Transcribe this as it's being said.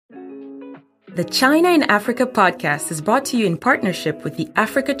The China in Africa podcast is brought to you in partnership with the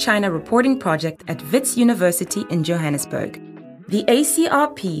Africa China Reporting Project at Wits University in Johannesburg. The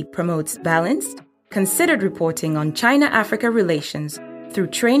ACRP promotes balanced, considered reporting on China-Africa relations through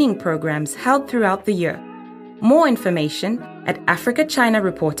training programs held throughout the year. More information at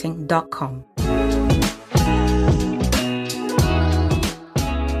africachinareporting.com.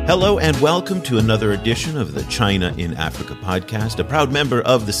 Hello and welcome to another edition of the China in Africa podcast, a proud member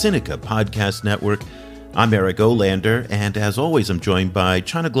of the Sinica Podcast Network. I'm Eric Olander, and as always, I'm joined by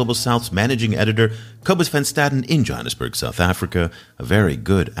China Global South's managing editor, Cobus van Staden in Johannesburg, South Africa. A very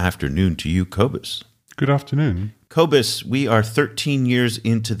good afternoon to you, Cobus. Good afternoon. Cobus, we are 13 years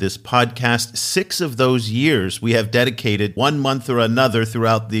into this podcast. 6 of those years we have dedicated one month or another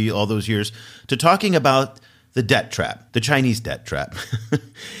throughout all those years to talking about the debt trap, the Chinese debt trap.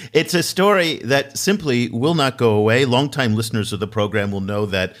 It's a story that simply will not go away. Longtime listeners of the program will know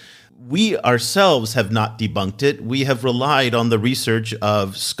that we ourselves have not debunked it. We have relied on the research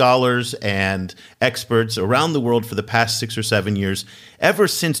of scholars and experts around the world for the past 6 or 7 years, ever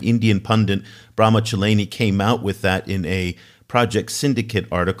since Indian pundit Brahma Chelani came out with that in a Project Syndicate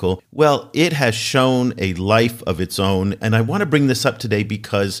article. Well, it has shown a life of its own, and I want to bring this up today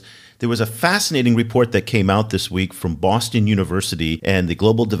because there was a fascinating report that came out this week from Boston University and the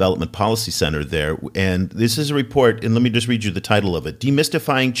Global Development Policy Center there. And this is a report, and let me just read you the title of it: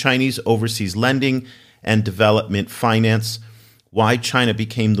 Demystifying Chinese Overseas Lending and Development Finance, Why China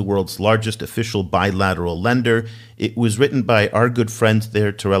Became the World's Largest Official Bilateral Lender. It was written by our good friends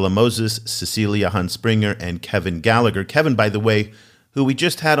there, Torella Moses, Cecilia Hanspringer, and Kevin Gallagher. Kevin, by the way, who we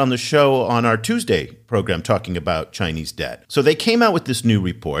just had on the show on our Tuesday program talking about Chinese debt. So they came out with this new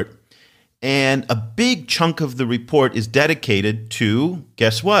report. And a big chunk of the report is dedicated to,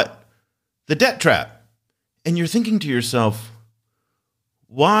 guess what? The debt trap. And you're thinking to yourself,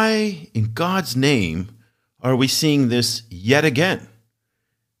 why in God's name are we seeing this yet again?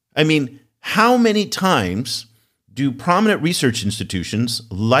 I mean, how many times do prominent research institutions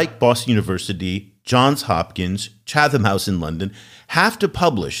like Boston University, Johns Hopkins, Chatham House in London have to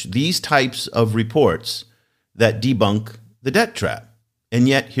publish these types of reports that debunk the debt trap? And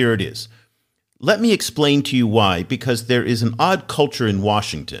yet here it is. Let me explain to you why, because there is an odd culture in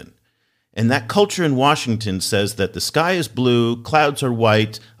Washington. And that culture in Washington says that the sky is blue, clouds are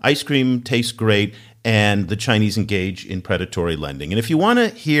white, ice cream tastes great, and the Chinese engage in predatory lending. And if you want to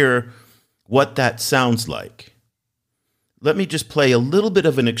hear what that sounds like, let me just play a little bit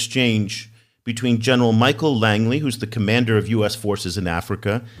of an exchange between General Michael Langley, who's the commander of U.S. forces in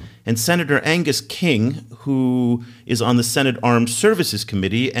Africa, and Senator Angus King, who is on the Senate Armed Services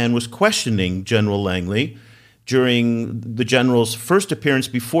Committee and was questioning General Langley during the general's first appearance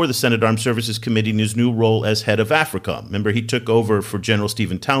before the Senate Armed Services Committee in his new role as head of AFRICOM. Remember, he took over for General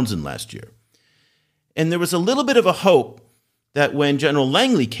Stephen Townsend last year. And there was a little bit of a hope that when General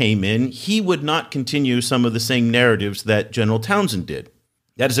Langley came in, he would not continue some of the same narratives that General Townsend did.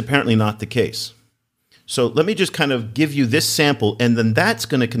 That is apparently not the case. So let me just kind of give you this sample, and then that's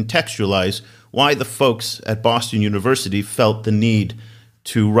going to contextualize why the folks at Boston University felt the need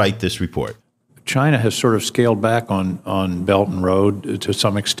to write this report. China has sort of scaled back on Belt and Road to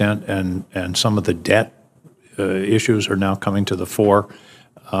some extent, and some of the debt issues are now coming to the fore.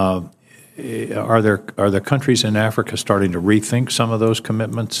 Are there countries in Africa starting to rethink some of those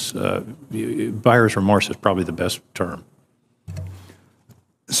commitments? Buyer's remorse is probably the best term.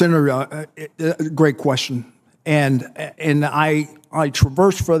 Senator, great question, and I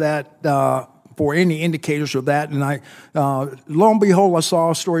traversed for that for any indicators of that, and lo and behold, I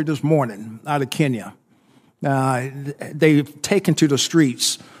saw a story this morning out of Kenya. They've taken to the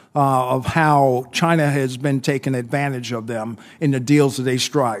streets of how China has been taking advantage of them in the deals that they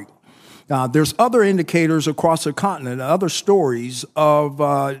strike. There's other indicators across the continent, other stories of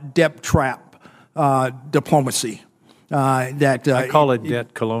debt trap diplomacy. I call it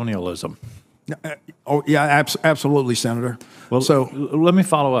debt colonialism. Oh, yeah, absolutely, Senator. Well, so let me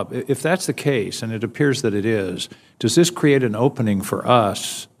follow up. If that's the case, and it appears that it is, does this create an opening for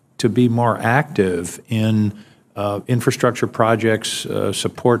us to be more active in infrastructure projects,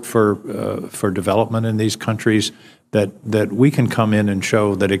 support for development in these countries, that we can come in and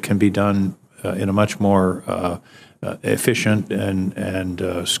show that it can be done in a much more efficient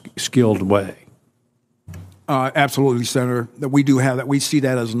and skilled way? Absolutely, Senator. That we do have that. We see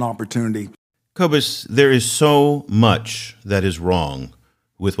that as an opportunity. Cobus, there is so much that is wrong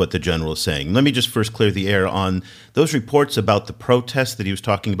with what the general is saying. Let me just first clear the air on those reports about the protests that he was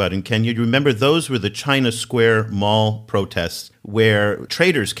talking about in Kenya. You remember those were the China Square Mall protests where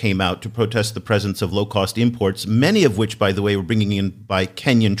traders came out to protest the presence of low-cost imports, many of which, by the way, were bringing in by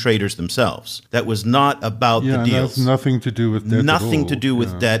Kenyan traders themselves. That was not about the deals. That's nothing to do with debt Nothing to do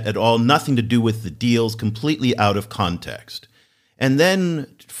with debt at all, nothing to do with the deals, completely out of context. And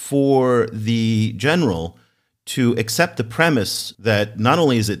then for the general to accept the premise that not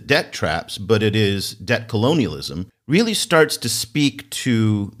only is it debt traps, but it is debt colonialism, really starts to speak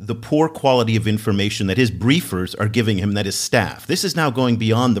to the poor quality of information that his briefers are giving him, that his staff. This is now going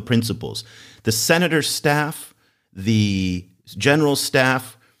beyond the principals. The senator's staff, the general's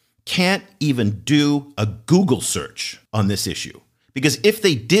staff can't even do a Google search on this issue. Because if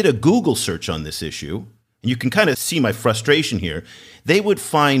they did a Google search on this issue, and you can kind of see my frustration here, they would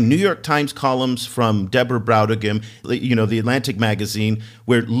find New York Times columns from Deborah Browdegam, the Atlantic magazine,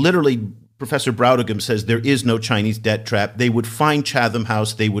 where literally Professor Browdegam says there is no Chinese debt trap. They would find Chatham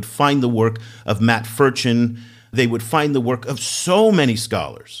House. They would find the work of Matt Furchin. They would find the work of so many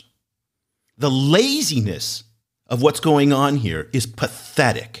scholars. The laziness of what's going on here is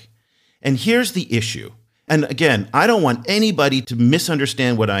pathetic. And here's the issue. And again, I don't want anybody to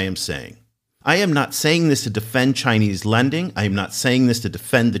misunderstand what I am saying. I am not saying this to defend Chinese lending. I am not saying this to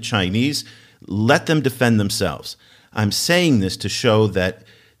defend the Chinese. Let them defend themselves. I'm saying this to show that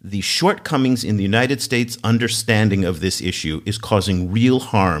the shortcomings in the United States' understanding of this issue is causing real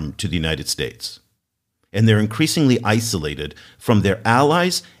harm to the United States. And they're increasingly isolated from their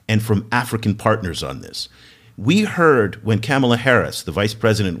allies and from African partners on this. We heard when Kamala Harris, the vice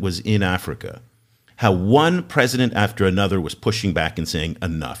president, was in Africa, how one president after another was pushing back and saying,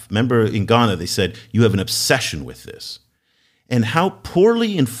 enough. Remember in Ghana, they said, you have an obsession with this. And how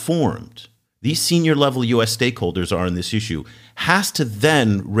poorly informed these senior level U.S. stakeholders are on this issue has to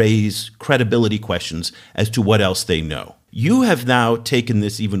then raise credibility questions as to what else they know. You have now taken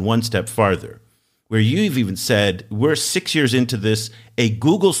this even one step farther, where you've even said, we're 6 years into this, a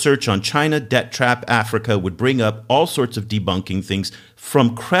Google search on China debt trap Africa would bring up all sorts of debunking things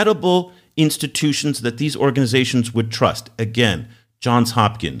from credible institutions that these organizations would trust. Again, Johns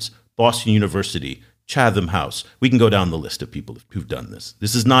Hopkins, Boston University, Chatham House. We can go down the list of people who've done this.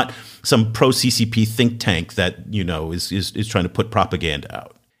 This is not some pro-CCP think tank that, is trying to put propaganda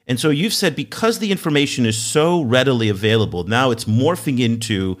out. And so you've said because the information is so readily available, now it's morphing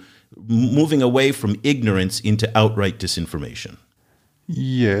into moving away from ignorance into outright disinformation.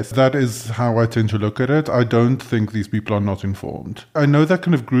 Yes, that is how I tend to look at it. I don't think these people are not informed. I know that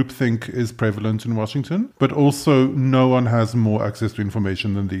kind of groupthink is prevalent in Washington, but also no one has more access to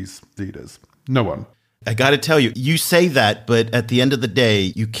information than these leaders. No one. I got to tell you, you say that, but at the end of the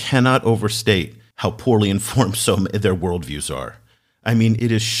day, you cannot overstate how poorly informed some of their worldviews are. I mean,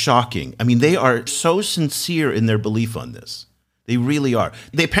 it is shocking. I mean, they are so sincere in their belief on this. They really are.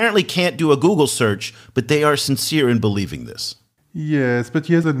 They apparently can't do a Google search, but they are sincere in believing this. Yes, but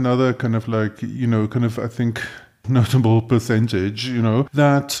here's another kind of I think, notable percentage,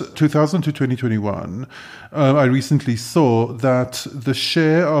 that 2000 to 2021, I recently saw that the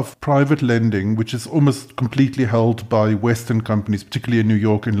share of private lending, which is almost completely held by Western companies, particularly in New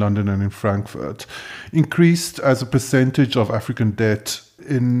York, in London, and in Frankfurt, increased as a percentage of African debt.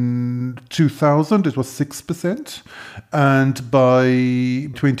 In 2000, it was 6%, and by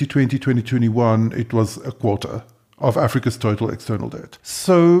 2020, 2021, it was a quarter of Africa's total external debt.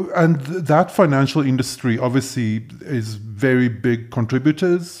 So, and that financial industry obviously is very big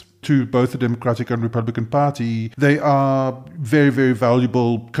contributors to both the Democratic and Republican Party. They are very, very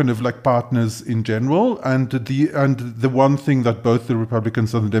valuable kind of like partners in general. And the one thing that both the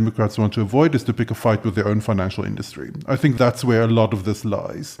Republicans and the Democrats want to avoid is to pick a fight with their own financial industry. I think that's where a lot of this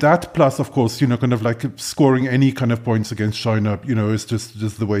lies. That plus, of course, kind of like scoring any kind of points against China, is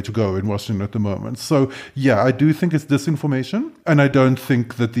just the way to go in Washington at the moment. So yeah, I do think it's disinformation. And I don't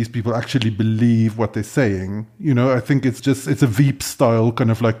think that these people actually believe what they're saying. I think it's a Veep style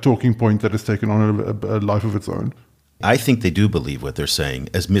kind of like talking point that has taken on a life of its own. I think they do believe what they're saying,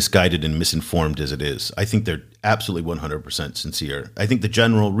 as misguided and misinformed as it is. I think they're absolutely 100% sincere. I think the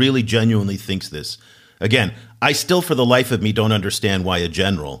general really genuinely thinks this. Again, I still for the life of me don't understand why a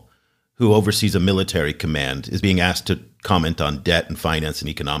general who oversees a military command is being asked to comment on debt and finance and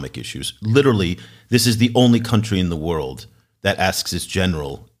economic issues. Literally, this is the only country in the world that asks its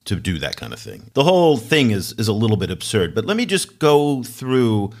general to do that kind of thing. The whole thing is a little bit absurd, but let me just go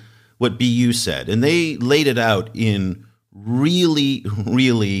through what BU said. And they laid it out in really,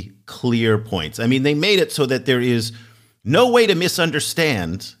 really clear points. I mean, they made it so that there is no way to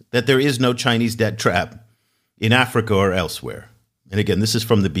misunderstand that there is no Chinese debt trap in Africa or elsewhere. And again, this is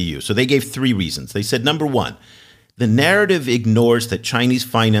from the BU. So they gave 3 reasons. They said, number 1, the narrative ignores that Chinese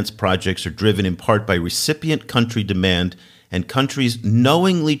finance projects are driven in part by recipient country demand, and countries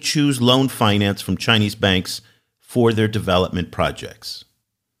knowingly choose loan finance from Chinese banks for their development projects.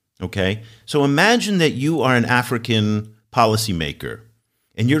 Okay? So imagine that you are an African policymaker,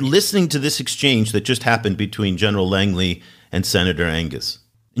 and you're listening to this exchange that just happened between General Langley and Senator Angus.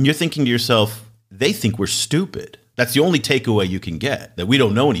 And you're thinking to yourself, they think we're stupid. That's the only takeaway you can get, that we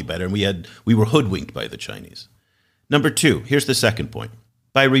don't know any better, and we were hoodwinked by the Chinese. Number 2, here's the second point.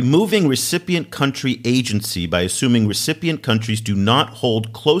 By removing recipient country agency, by assuming recipient countries do not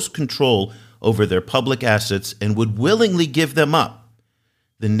hold close control over their public assets and would willingly give them up,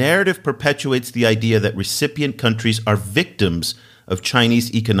 the narrative perpetuates the idea that recipient countries are victims of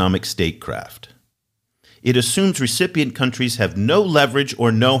Chinese economic statecraft. It assumes recipient countries have no leverage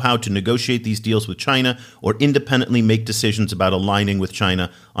or know how to negotiate these deals with China or independently make decisions about aligning with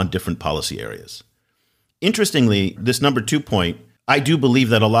China on different policy areas. Interestingly, this number 2 point, I do believe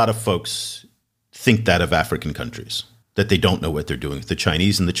that a lot of folks think that of African countries, that they don't know what they're doing with the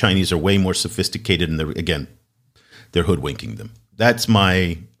Chinese, and the Chinese are way more sophisticated, and they're hoodwinking them. That's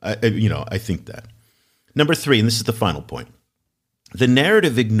I think that. Number 3, and this is the final point. The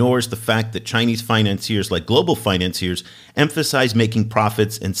narrative ignores the fact that Chinese financiers, like global financiers, emphasize making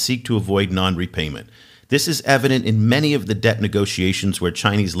profits and seek to avoid non-repayment. This is evident in many of the debt negotiations where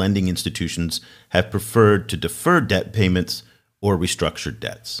Chinese lending institutions have preferred to defer debt payments or restructure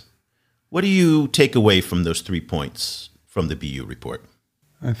debts. What do you take away from those 3 points from the BU report?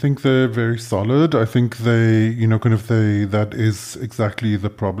 I think they're very solid. I think that is exactly the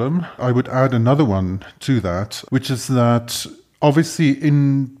problem. I would add another one to that, which is that obviously,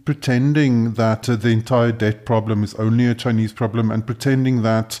 in pretending that the entire debt problem is only a Chinese problem, and pretending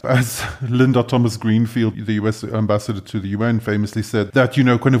that, as Linda Thomas Greenfield, the US ambassador to the UN, famously said, that,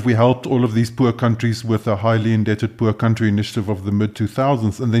 we helped all of these poor countries with a highly indebted poor country initiative of the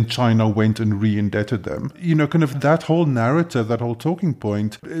mid-2000s, and then China went and re-indebted them. That whole narrative, that whole talking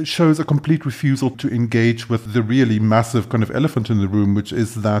point, shows a complete refusal to engage with the really massive kind of elephant in the room, which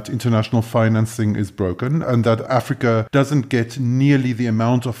is that international financing is broken, and that Africa doesn't get nearly the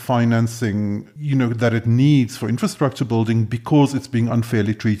amount of financing, that it needs for infrastructure building because it's being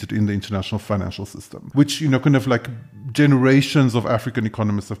unfairly treated in the international financial system, which, generations of African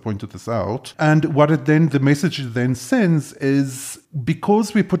economists have pointed this out. And the message it then sends is,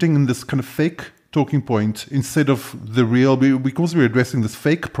 because we're putting in this kind of fake talking point instead of the real, because we're addressing this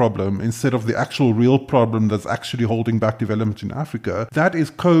fake problem instead of the actual real problem that's actually holding back development in Africa, that is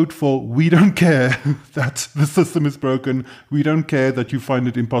code for, we don't care that the system is broken, we don't care that you find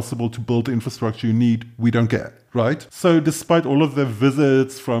it impossible to build the infrastructure you need, we don't care. Right? So despite all of the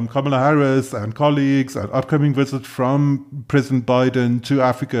visits from Kamala Harris and colleagues and upcoming visits from President Biden to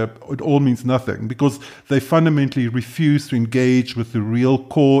Africa, it all means nothing because they fundamentally refuse to engage with the real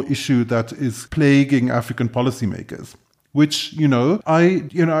core issue that is plaguing African policymakers. Which,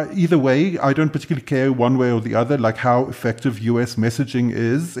 either way, I don't particularly care one way or the other, like how effective US messaging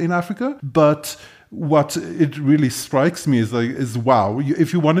is in Africa. But what it really strikes me is wow,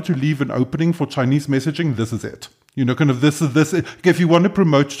 if you wanted to leave an opening for Chinese messaging, this is it. This. If you want to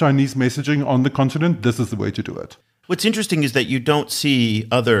promote Chinese messaging on the continent, this is the way to do it. What's interesting is that you don't see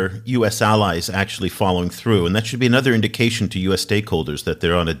other U.S. allies actually following through, and that should be another indication to U.S. stakeholders that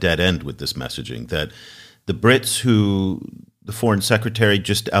they're on a dead end with this messaging, that the Brits, who the foreign secretary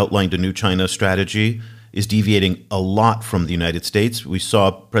just outlined a new China strategy, is deviating a lot from the United States. We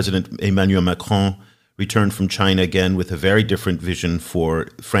saw President Emmanuel Macron return from China again with a very different vision for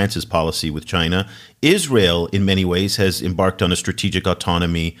France's policy with China. Israel, in many ways, has embarked on a strategic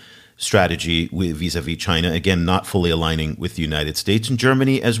autonomy strategy vis-a-vis China, again, not fully aligning with the United States, and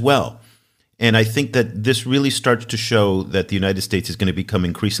Germany as well. And I think that this really starts to show that the United States is going to become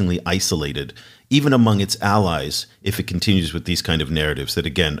increasingly isolated, even among its allies, if it continues with these kind of narratives that,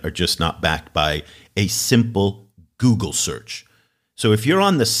 again, are just not backed by a simple Google search. So if you're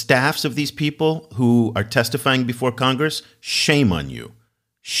on the staffs of these people who are testifying before Congress, shame on you.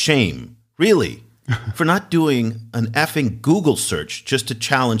 Shame, really, for not doing an effing Google search just to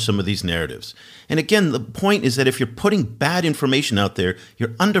challenge some of these narratives. And again, the point is that if you're putting bad information out there,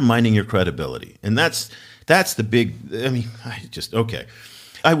 you're undermining your credibility. And that's the big, okay.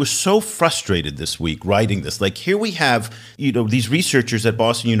 I was so frustrated this week writing this. Like, here we have, these researchers at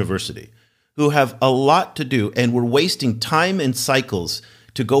Boston University who have a lot to do, and we're wasting time and cycles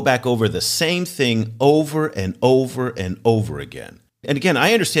to go back over the same thing over and over and over again. And again,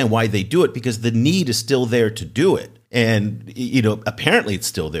 I understand why they do it, because the need is still there to do it. And, apparently it's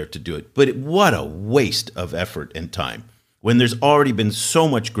still there to do it. But what a waste of effort and time. when there's already been so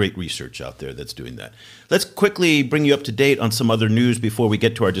much great research out there that's doing that. Let's quickly bring you up to date on some other news before we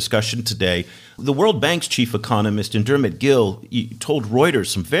get to our discussion today. The World Bank's chief economist, Dermot Gill, told Reuters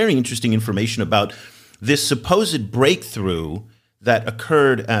some very interesting information about this supposed breakthrough that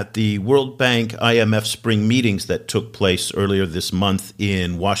occurred at the World Bank IMF spring meetings that took place earlier this month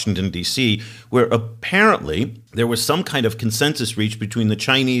in Washington, D.C., where apparently there was some kind of consensus reached between the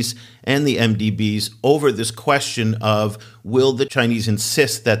Chinese and the MDBs over this question of, will the Chinese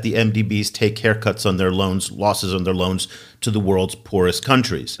insist that the MDBs take haircuts on their loans, losses on their loans to the world's poorest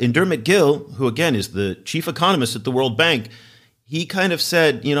countries? And Dermot Gill, who again is the chief economist at the World Bank, he kind of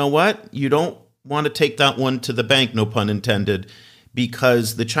said, you know what, you don't want to take that one to the bank, no pun intended,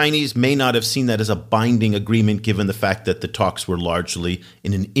 because the Chinese may not have seen that as a binding agreement, given the fact that the talks were largely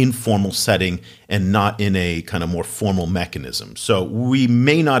in an informal setting and not in a kind of more formal mechanism. So we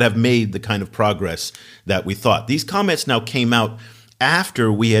may not have made the kind of progress that we thought. These comments now came out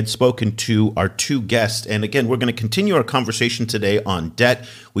after we had spoken to our two guests. And again, we're going to continue our conversation today on debt.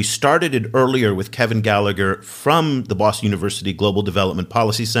 We started it earlier with Kevin Gallagher from the Boston University Global Development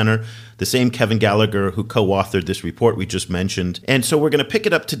Policy Center, the same Kevin Gallagher who co-authored this report we just mentioned. And so we're going to pick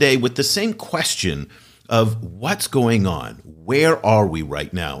it up today with the same question of what's going on. Where are we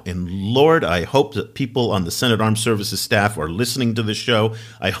right now? And Lord, I hope that people on the Senate Armed Services staff are listening to the show.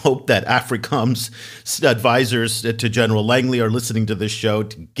 I hope that AFRICOM's advisors to General Langley are listening to this show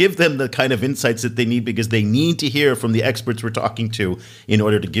to give them the kind of insights that they need, because they need to hear from the experts we're talking to in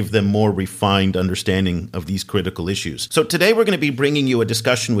order to give them more refined understanding of these critical issues. So today we're going to be bringing you a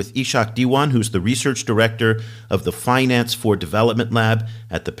discussion with Ishac Diwan, who's the research director of the Finance for Development Lab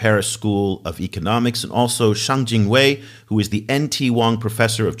at the Paris School of Economics, and also Shang-Jin Wei, who is the N.T. Wang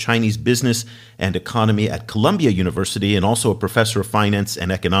Professor of Chinese Business and Economy at Columbia University, and also a Professor of Finance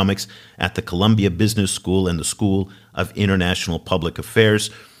and Economics at the Columbia Business School and the School of International Public Affairs.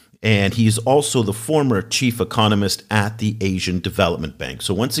 And he's also the former chief economist at the Asian Development Bank.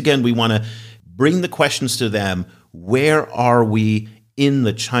 So once again, we want to bring the questions to them. Where are we in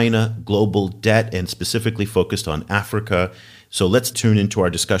the China global debt, and specifically focused on Africa? So let's tune into our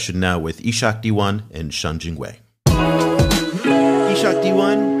discussion now with Ishac Diwan and Shang-Jin Wei. Ishac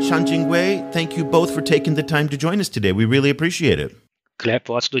Diwan, Shang-Jin Wei, thank you both for taking the time to join us today. We really appreciate it. Glad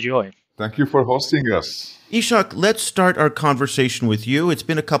for us to join. Thank you for hosting us. Ishac, let's start our conversation with you. It's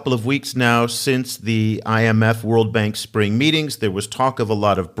been a couple of weeks now since the IMF World Bank spring meetings. There was talk of a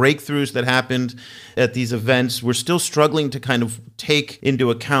lot of breakthroughs that happened at these events. We're still struggling to kind of take into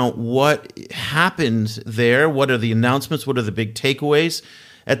account what happened there. What are the announcements? What are the big takeaways?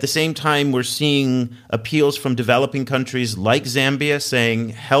 At the same time, we're seeing appeals from developing countries like Zambia saying,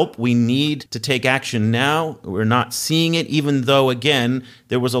 help, we need to take action now. We're not seeing it, even though, again,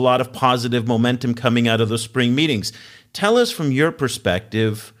 there was a lot of positive momentum coming out of those spring meetings. Tell us from your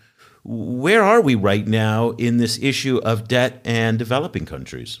perspective, where are we right now in this issue of debt and developing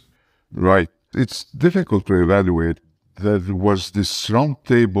countries? Right. It's difficult to evaluate. There was this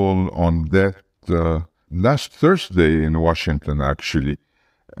roundtable on debt last Thursday in Washington, actually.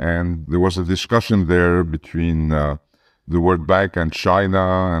 And there was a discussion there between the World Bank and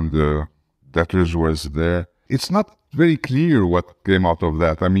China, and the debtors was there. It's not very clear what came out of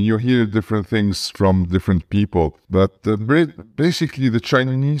that. I mean, you hear different things from different people, but basically the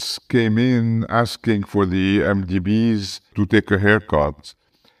Chinese came in asking for the MDBs to take a haircut.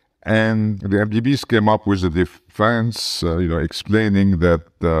 And the MDBs came up with a defense, explaining that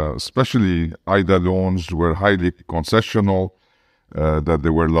especially IDA loans were highly concessional, that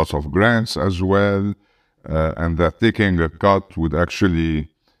there were lots of grants as well, and that taking a cut would actually,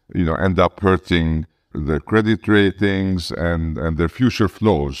 end up hurting their credit ratings and their future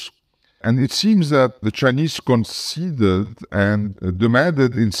flows. And it seems that the Chinese conceded and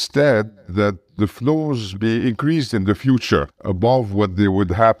demanded instead that the flows be increased in the future above what they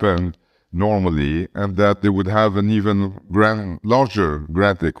would happen normally, and that they would have an even larger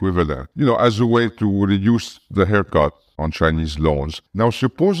grant equivalent, as a way to reduce the haircut on Chinese loans. Now,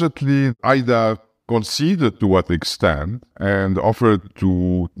 supposedly, IDA conceded to what extent and offered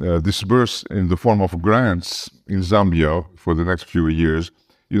to disburse in the form of grants in Zambia for the next few years.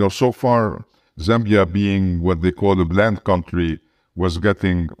 So far, Zambia, being what they call a bland country, was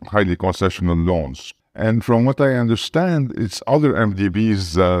getting highly concessional loans. And from what I understand, it's other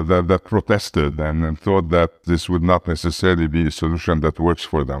MDBs that protested and thought that this would not necessarily be a solution that works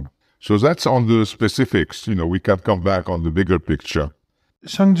for them. So that's on the specifics. We can come back on the bigger picture.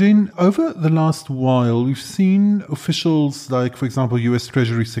 Shang-Jin, over the last while, we've seen officials like, for example, US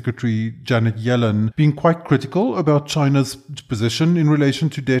Treasury Secretary Janet Yellen being quite critical about China's position in relation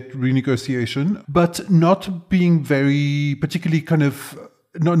to debt renegotiation, but not being very particularly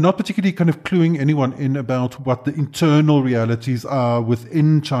not particularly cluing anyone in about what the internal realities are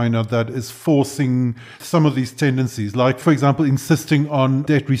within China that is forcing some of these tendencies, like, for example, insisting on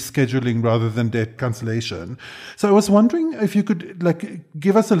debt rescheduling rather than debt cancellation. So I was wondering if you could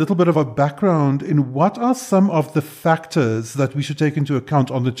give us a little bit of a background in what are some of the factors that we should take into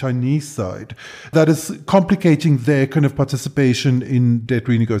account on the Chinese side that is complicating their participation in debt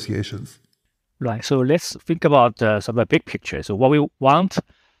renegotiations. Right. So let's think about some of the big picture. So what we want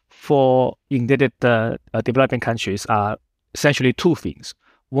for indebted developing countries are essentially two things.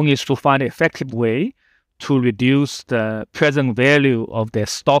 One is to find an effective way to reduce the present value of their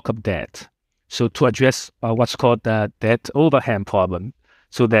stock of debt. So to address what's called the debt overhang problem,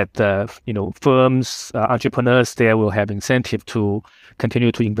 so that firms, entrepreneurs there will have incentive to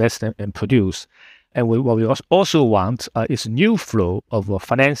continue to invest and produce. And what we also want is new flow of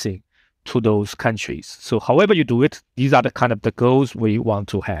financing to those countries. So however you do it, these are the goals we want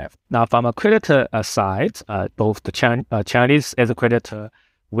to have. Now, from a creditor side, both the Chinese as a creditor,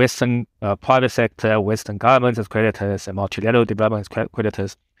 Western private sector, Western governments as creditors, and multilateral development as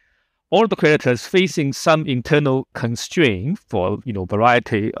creditors, all the creditors facing some internal constraint for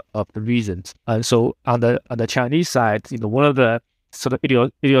variety of the reasons. And so on the Chinese side, one of the sort of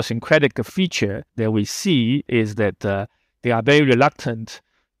idiosyncratic feature that we see is that they are very reluctant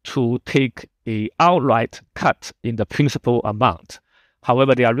to take a outright cut in the principal amount.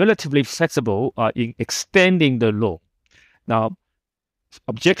 However, they are relatively flexible in extending the loan. Now,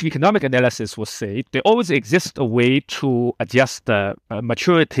 objective economic analysis will say there always exists a way to adjust the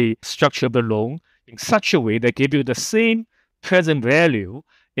maturity structure of the loan in such a way that gives you the same present value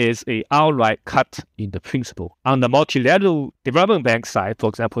as a outright cut in the principal. On the multilateral development bank side, for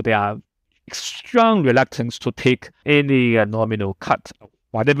example, there are strong reluctance to take any nominal cut,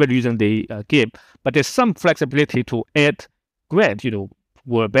 whatever reason they give, but there's some flexibility to add grant.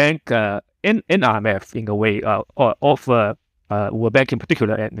 World Bank and IMF in a way offer, World Bank in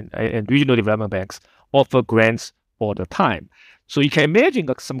particular and regional development banks offer grants all the time. So you can imagine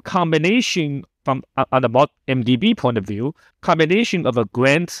some combination from on the MDB point of view, combination of a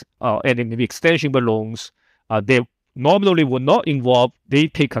grant and maybe extension of loans, they normally will not involve they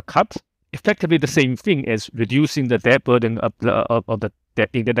take a cut, effectively the same thing as reducing the debt burden of the debt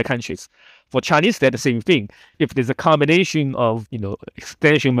in the countries. For Chinese, they're the same thing. If there's a combination of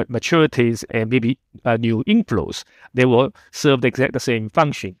extension maturities and maybe new inflows, they will serve the same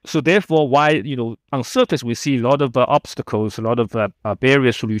function. So therefore, why on surface we see a lot of obstacles, a lot of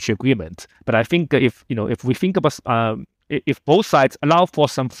barriers to mutual agreement. But I think if we think about if both sides allow for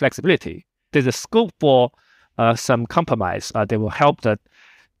some flexibility, there's a scope for some compromise that will help the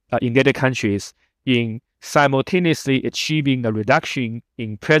indebted countries in simultaneously achieving a reduction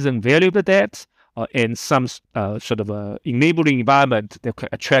in present value of the debt and some sort of enabling environment that can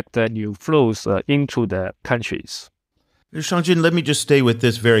attract new flows into the countries. Shang-Jin, let me just stay with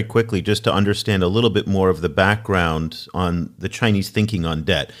this very quickly just to understand a little bit more of the background on the Chinese thinking on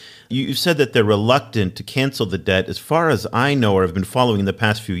debt. You said that they're reluctant to cancel the debt. As far as I know or have been following in the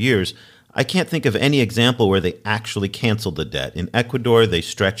past few years, I can't think of any example where they actually canceled the debt. In Ecuador, they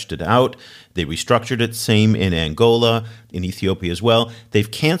stretched it out. They restructured it. Same in Angola, in Ethiopia as well. They've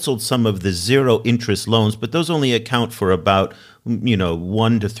canceled some of the zero interest loans, but those only account for about 1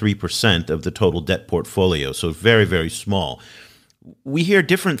 to 3% of the total debt portfolio. So very, very small. We hear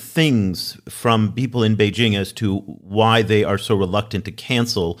different things from people in Beijing as to why they are so reluctant to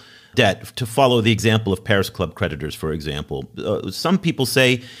cancel debt, to follow the example of Paris Club creditors, for example. Some people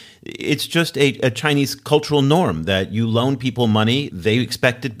say it's just a Chinese cultural norm that you loan people money, they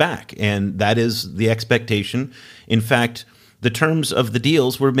expect it back. And that is the expectation. In fact, the terms of the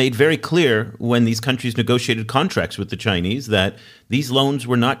deals were made very clear when these countries negotiated contracts with the Chinese that these loans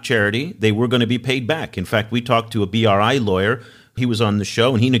were not charity. They were going to be paid back. In fact, we talked to a BRI lawyer. He was on the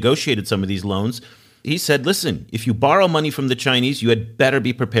show and he negotiated some of these loans. He said, listen, if you borrow money from the Chinese, you had better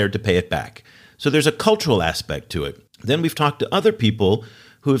be prepared to pay it back. So there's a cultural aspect to it. Then we've talked to other people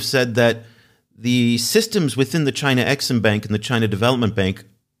who have said that the systems within the China Exim Bank and the China Development Bank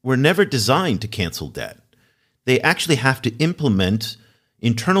were never designed to cancel debt. They actually have to implement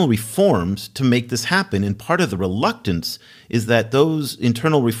internal reforms to make this happen. And part of the reluctance is that those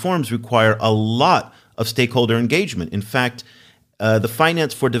internal reforms require a lot of stakeholder engagement. In fact, the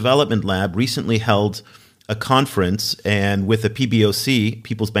Finance for Development Lab recently held a conference and with a PBOC,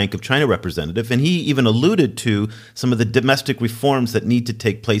 People's Bank of China representative, and he even alluded to some of the domestic reforms that need to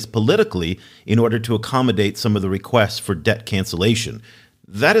take place politically in order to accommodate some of the requests for debt cancellation.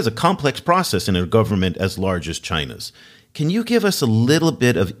 That is a complex process in a government as large as China's. Can you give us a little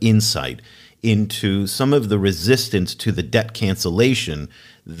bit of insight into some of the resistance to the debt cancellation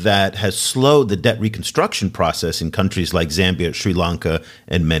that has slowed the debt reconstruction process in countries like Zambia, Sri Lanka,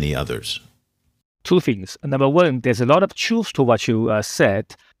 and many others? Two things. Number one, there's a lot of truth to what you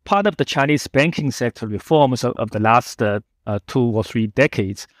said. Part of the Chinese banking sector reforms of the last 2 or 3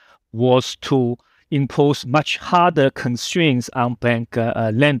 decades was to impose much harder constraints on bank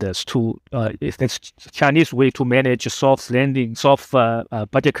lenders to, if that's Chinese way to manage soft lending, soft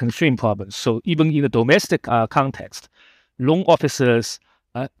budget constraint problems. So even in the domestic context, loan officers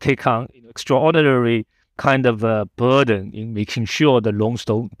take on extraordinary kind of burden in making sure the loans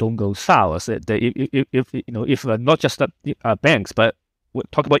don't go sour. So if not just banks, but we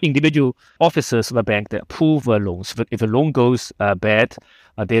talk about individual officers of the bank that approve loans. If a loan goes bad,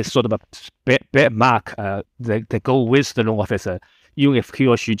 there's sort of a bad mark that go with the loan officer, even if he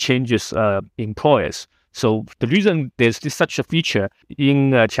or she changes employers. So the reason there's such a feature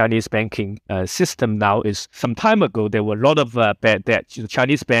in Chinese banking system now is some time ago, there were a lot of bad debt.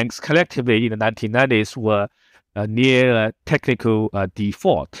 Chinese banks collectively in the 1990s were near technical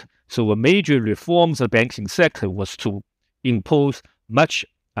default. So a major reforms of the banking sector was to impose much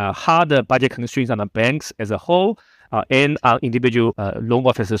harder budget constraints on the banks as a whole and on individual loan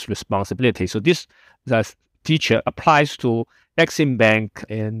officers' responsibility. So this feature applies to Exim Bank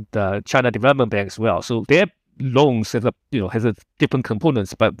and China Development Bank as well. So their loans has a different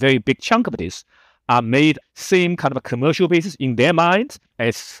components, but very big chunk of this are made same kind of a commercial basis in their minds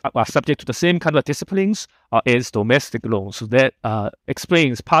as are subject to the same kind of disciplines as domestic loans. So that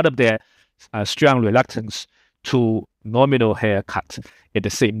explains part of their strong reluctance to nominal haircut at the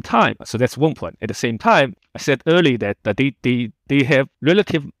same time. So that's one point. At the same time, I said earlier that they have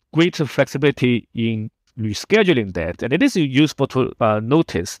relative greater flexibility in rescheduling that, and it is useful to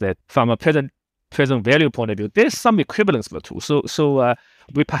notice that from a present value point of view, there's some equivalence of the two. So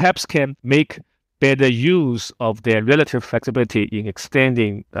we perhaps can make better use of their relative flexibility in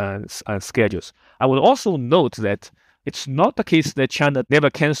extending schedules. I would also note that it's not the case that China never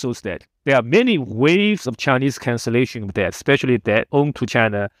cancels debt. There are many waves of Chinese cancellation of debt, especially debt owed to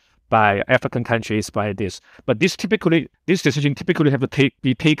China by African countries by this. But this decision typically have to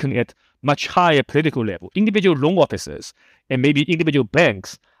be taken at much higher political level. Individual loan officers and maybe individual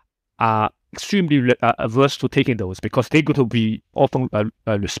banks are extremely averse to taking those because they're going to be often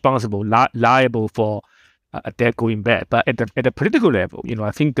responsible, liable for debt going bad. But at the political level,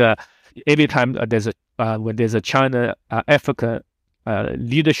 I think every time when there's a China Africa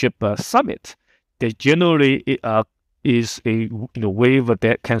leadership summit, there generally is a wave of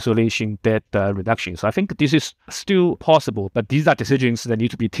debt cancellation, debt reduction. So I think this is still possible, but these are decisions that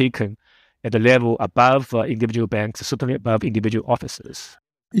need to be taken at the level above individual banks, certainly above individual officers.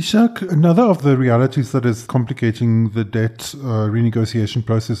 Ishac, another of the realities that is complicating the debt renegotiation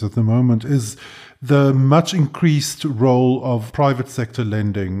process at the moment is the much increased role of private sector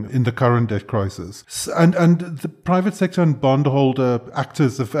lending in the current debt crisis. And the private sector and bondholder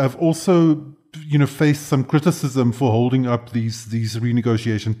actors have also faced some criticism for holding up these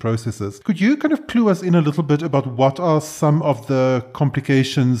renegotiation processes. Could you kind of clue us in a little bit about what are some of the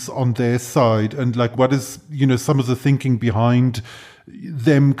complications on their side and like what is, some of the thinking behind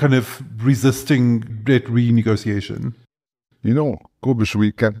them kind of resisting debt renegotiation? Cobus,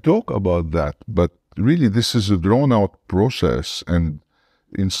 we can talk about that, but really this is a drawn-out process, and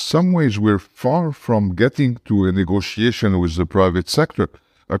in some ways we're far from getting to a negotiation with the private sector.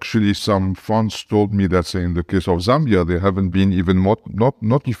 Actually, some funds told me that, say, in the case of Zambia, they haven't been even not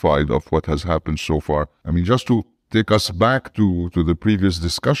notified of what has happened so far. I mean, just to take us back to the previous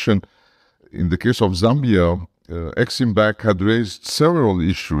discussion, in the case of Zambia, Exim Bank had raised several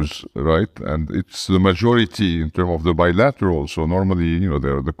issues, right? And it's the majority in terms of the bilateral. So normally,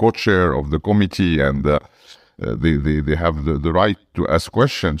 they're the co-chair of the committee and they have the right to ask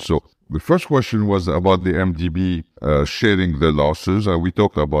questions. So the first question was about the MDB sharing the losses. We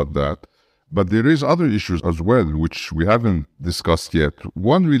talked about that. But there is other issues as well, which we haven't discussed yet.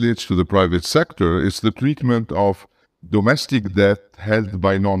 One relates to the private sector. It's the treatment of domestic debt held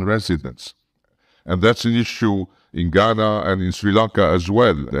by non-residents. And that's an issue in Ghana and in Sri Lanka as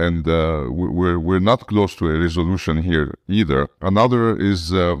well. And we're not close to a resolution here either. Another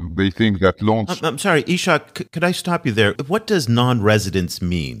is they think that loans... I'm sorry, Ishac, could I stop you there? What does non-residents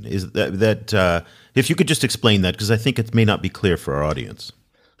mean? Is that if you could just explain that, because I think it may not be clear for our audience.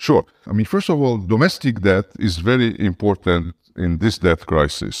 Sure. I mean, first of all, domestic debt is very important in this debt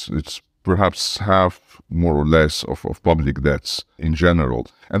crisis. It's perhaps half, more or less, of public debts in general.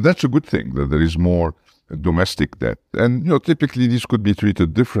 And that's a good thing, that there is more domestic debt. And, typically these could be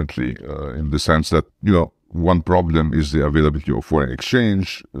treated differently in the sense that, one problem is the availability of foreign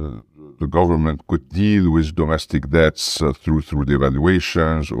exchange. The government could deal with domestic debts through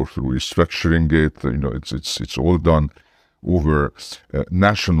devaluations or through restructuring it. It's all done over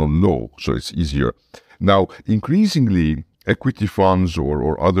national law, so it's easier. Now, increasingly, equity funds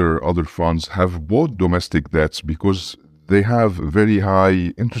or other funds have bought domestic debts because they have very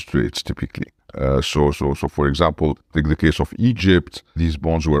high interest rates typically. So for example, take the case of Egypt. These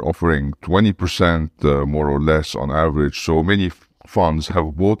bonds were offering 20% more or less on average. So many funds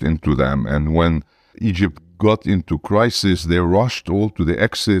have bought into them. And when Egypt got into crisis, they rushed all to the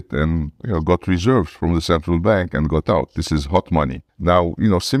exit and got reserves from the central bank and got out. This is hot money. Now,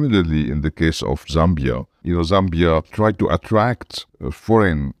 similarly in the case of Zambia, Zambia tried to attract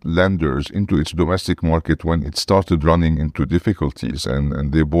foreign lenders into its domestic market when it started running into difficulties,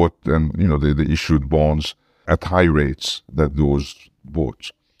 and they bought and they issued bonds at high rates that those bought.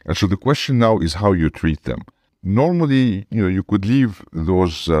 And so the question now is how you treat them. Normally, you could leave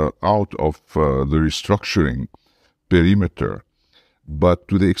those out of the restructuring perimeter, but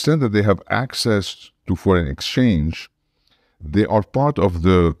to the extent that they have access to foreign exchange, they are part of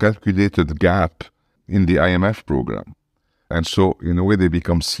the calculated gap in the IMF program. And so, in a way, they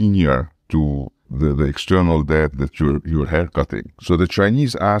become senior to the external debt that you're haircutting. So the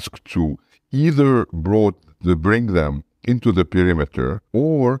Chinese asked to either bring them into the perimeter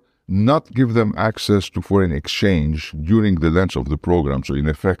or not give them access to foreign exchange during the length of the program, so in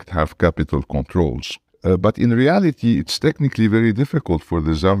effect have capital controls. But in reality, it's technically very difficult for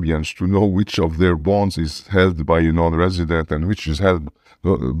the Zambians to know which of their bonds is held by a non-resident and which is held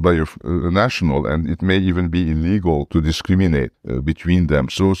by a national, and it may even be illegal to discriminate between them.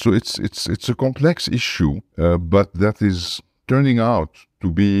 So it's a complex issue, but that is turning out to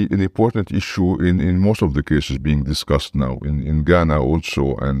be an important issue in most of the cases being discussed now, in Ghana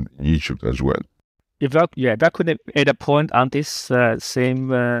also and Egypt as well. If that could add a point on this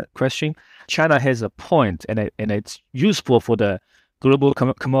same question. China has a point, and it's useful for the global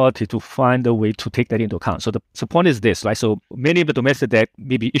commodity to find a way to take that into account. So the point is this, right? So many of the domestic debt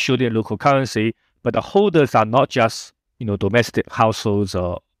may be issued in local currency, but the holders are not just domestic households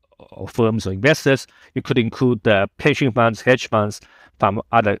or firms or investors. It could include pension funds, hedge funds from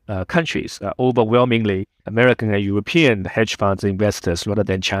other countries. Overwhelmingly, American and European hedge funds investors rather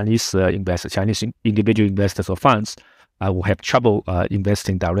than Chinese investors, Chinese individual investors or funds will have trouble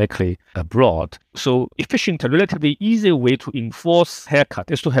investing directly abroad. So efficient, a relatively easy way to enforce haircut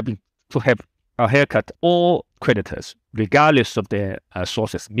is to have a haircut all creditors, regardless of their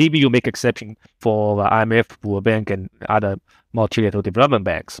sources. Maybe you make exception for IMF, World Bank, and other multilateral development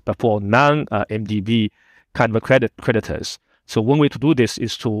banks, but for non-MDB kind of creditors. So one way to do this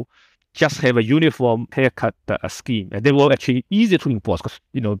is to just have a uniform haircut scheme, and they will actually easy to enforce. Because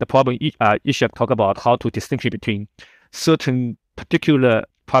the problem Ishac talk about how to distinguish between certain particular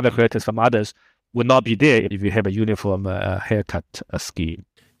private creditors from others will not be there if you have a uniform haircut scheme.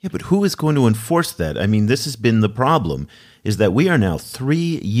 Yeah, but who is going to enforce that? I mean, this has been the problem, is that we are now 3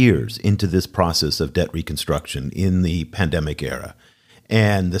 years into this process of debt reconstruction in the pandemic era,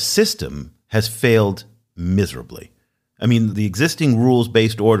 and the system has failed miserably. I mean, the existing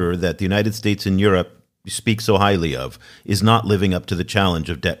rules-based order that the United States and Europe speak so highly of is not living up to the challenge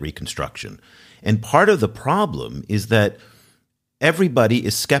of debt reconstruction. And part of the problem is that everybody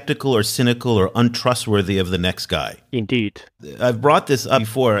is skeptical or cynical or untrustworthy of the next guy. Indeed. I've brought this up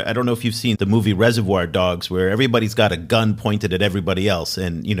before. I don't know if you've seen the movie Reservoir Dogs, where everybody's got a gun pointed at everybody else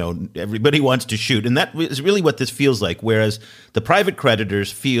and, everybody wants to shoot. And that is really what this feels like, whereas the private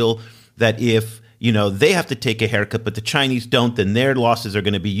creditors feel that if they have to take a haircut, but the Chinese don't, then their losses are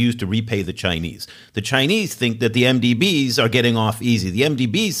going to be used to repay the Chinese. The Chinese think that the MDBs are getting off easy. The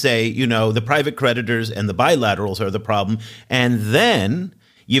MDBs say, the private creditors and the bilaterals are the problem. And then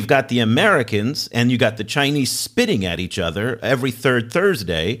you've got the Americans and you got the Chinese spitting at each other every third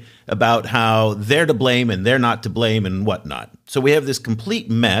Thursday about how they're to blame and they're not to blame and whatnot. So we have this complete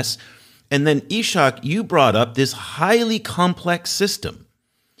mess. And then, Ishac, you brought up this highly complex system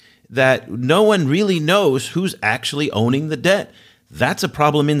that no one really knows who's actually owning the debt. That's a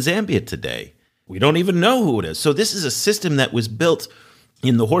problem in Zambia today. We don't even know who it is. So this is a system that was built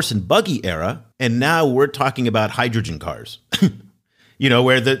in the horse and buggy era, and now we're talking about hydrogen cars.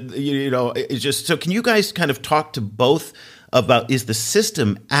 Where it's just, so can you guys kind of talk to both about, is the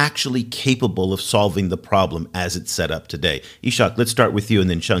system actually capable of solving the problem as it's set up today? Ishac, let's start with you, and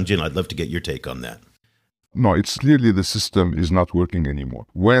then Shang-Jin, I'd love to get your take on that. No, it's clearly the system is not working anymore.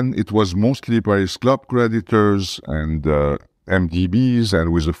 When it was mostly Paris Club creditors and MDBs,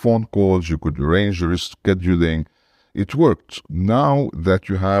 and with the phone calls, you could arrange rescheduling, it worked. Now that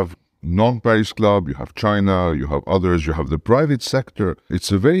you have non-Paris Club, you have China, you have others, you have the private sector,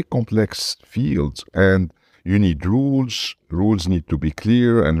 it's a very complex field, and you need rules. Rules need to be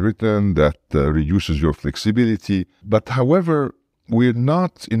clear and written. That reduces your flexibility. But however, we're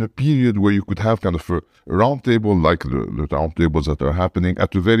not in a period where you could have kind of a roundtable like the roundtables that are happening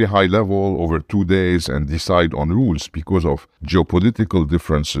at a very high level over 2 days and decide on rules because of geopolitical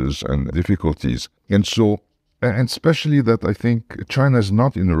differences and difficulties. And especially that I think China is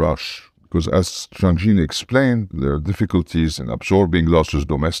not in a rush, because as Shang-Jin explained, there are difficulties in absorbing losses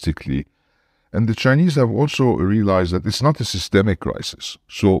domestically. And the Chinese have also realized that it's not a systemic crisis.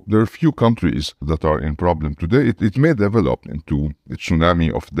 So there are few countries that are in problem today. It may develop into a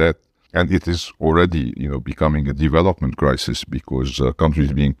tsunami of debt, and it is already, becoming a development crisis because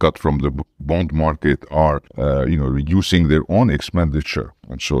countries being cut from the bond market are, reducing their own expenditure.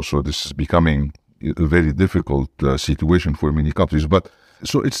 And so this is becoming a very difficult situation for many countries. But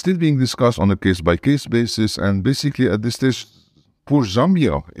so it's still being discussed on a case-by-case basis. And basically at this stage, poor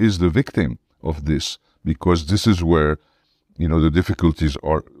Zambia is the victim of this, because this is where, the difficulties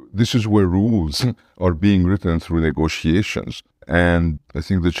are. This is where rules are being written through negotiations. And I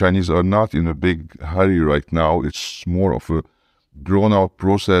think the Chinese are not in a big hurry right now. It's more of a drawn-out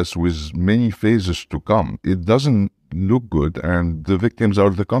process with many phases to come. It doesn't look good, and the victims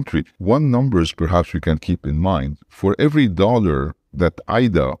are the country. One numbers perhaps we can keep in mind. For every dollar that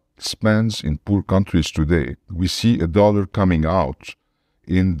IDA spends in poor countries today, we see a dollar coming out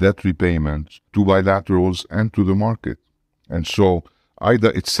in debt repayment to bilaterals and to the market. And so IDA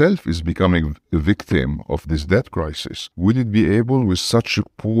itself is becoming a victim of this debt crisis. Will it be able, with such a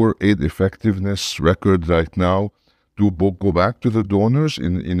poor aid effectiveness record right now, to go back to the donors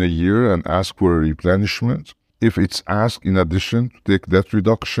in a year and ask for a replenishment? If it's asked in addition to take debt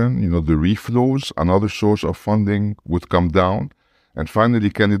reduction, the reflows, another source of funding would come down. And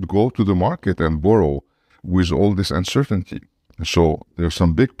finally, can it go to the market and borrow with all this uncertainty? So there are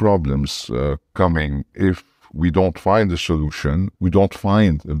some big problems coming if we don't find a solution, we don't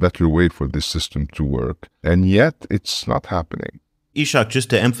find a better way for this system to work, and yet it's not happening. Ishac, just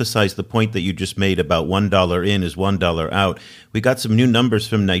to emphasize the point that you just made about $1 in is $1 out, we got some new numbers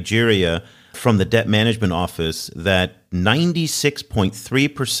from Nigeria from the Debt Management Office that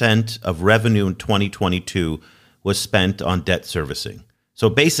 96.3% of revenue in 2022 was spent on debt servicing. So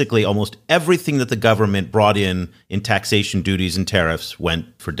basically, almost everything that the government brought in taxation, duties, and tariffs went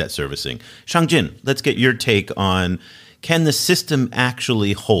for debt servicing. Shang-Jin, let's get your take on, can the system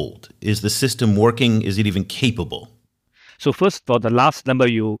actually hold? Is the system working? Is it even capable? So first of all, the last number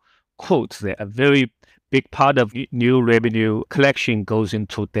you quote there, a very big part of new revenue collection goes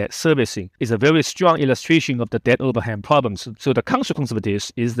into debt servicing. It's a very strong illustration of the debt overhang problems. So the consequence of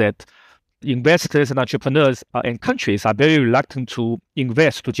this is that investors and entrepreneurs and countries are very reluctant to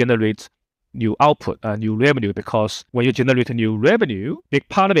invest to generate new output, new revenue, because when you generate a new revenue, big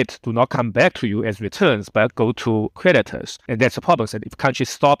part of it do not come back to you as returns, but go to creditors. And that's the problem. And if countries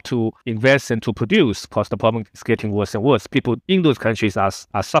stop to invest and to produce, because the problem is getting worse and worse, people in those countries are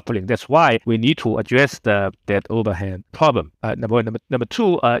suffering. That's why we need to address the debt overhang problem. Number one. Number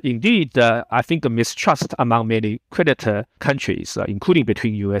two, indeed, I think the mistrust among many creditor countries, including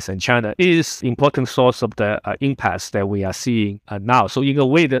between US and China, is important source of the impasse that we are seeing now. So in a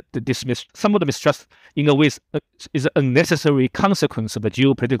way, that some of the mistrust, in a way, is an unnecessary consequence of the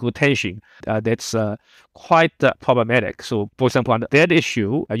geopolitical tension that's quite problematic. So, for example, on that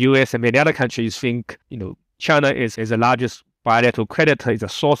issue, U.S. and many other countries think, China is the largest bilateral creditor is a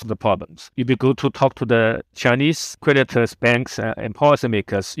source of the problems. If you go to talk to the Chinese creditors, banks, and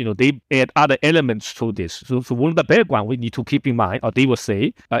policymakers, they add other elements to this. So one of the background we need to keep in mind, or they will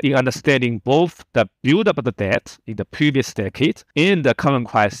say, in understanding both the build-up of the debt in the previous decade and the current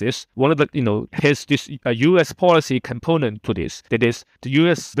crisis, one of the, has this U.S. policy component to this. That is, the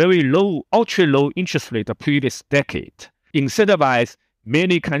U.S. very low, ultra-low interest rate the previous decade incentivized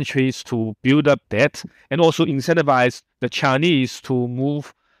many countries to build up debt, and also incentivize the Chinese to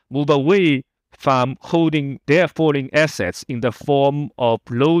move away from holding their foreign assets in the form of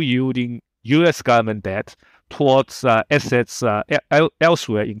low-yielding U.S. government debt towards assets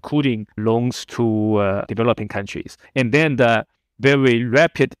elsewhere, including loans to developing countries. And then the very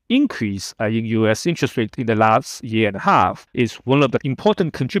rapid increase in U.S. interest rate in the last year and a half is one of the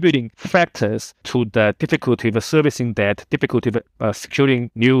important contributing factors to the difficulty of servicing debt, difficulty of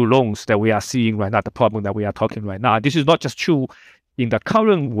securing new loans that we are seeing right now, the problem that we are talking right now. This is not just true in the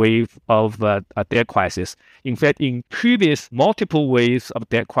current wave of debt crisis. In fact, in previous multiple waves of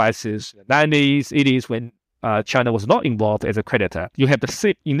debt crisis, 90s, 80s, when China was not involved as a creditor, you have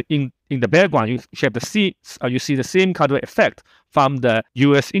the in the background. You have you see the same kind of effect from the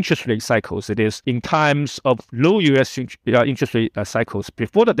U.S. interest rate cycles. It is in times of low U.S. interest rate cycles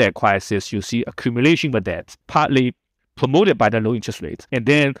before the debt crisis, you see accumulation of debt, partly promoted by the low interest rate. And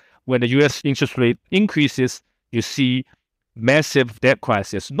then when the U.S. interest rate increases, you see massive debt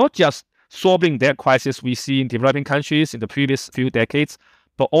crisis. Not just sovereign debt crisis we see in developing countries in the previous few decades,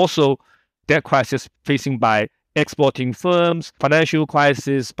 but also debt crisis facing by exporting firms, financial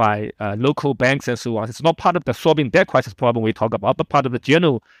crisis by local banks and so on. It's not part of the sovereign debt crisis problem we talk about, but part of the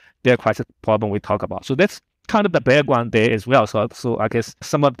general debt crisis problem we talk about. So that's kind of the background there as well. So I guess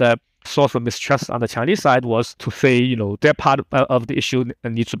some of the source of mistrust on the Chinese side was to say, that part of the issue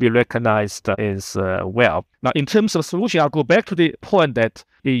needs to be recognized as well. Now, in terms of solution, I'll go back to the point that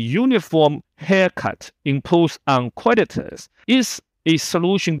a uniform haircut imposed on creditors is a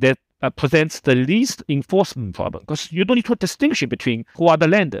solution that presents the least enforcement problem, because you don't need to distinguish between who are the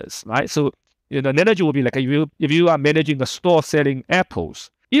lenders, right? So the analogy would be like if you are managing a store selling apples,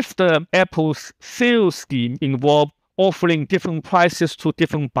 if the apples sales scheme involve offering different prices to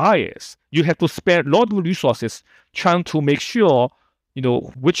different buyers, you have to spend a lot of resources trying to make sure,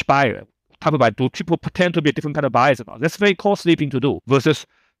 which buyer, type of buyer, do people pretend to be a different kind of buyers or not? That's a very costly thing to do. Versus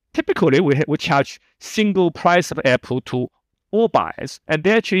typically we charge single price of apple to all buyers, and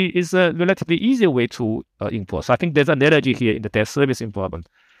that actually is a relatively easier way to enforce. I think there's an analogy here in the debt service environment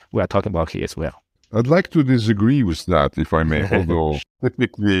we are talking about here as well. I'd like to disagree with that, if I may, although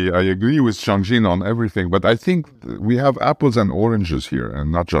technically I agree with Shang-Jin on everything, but I think we have apples and oranges here,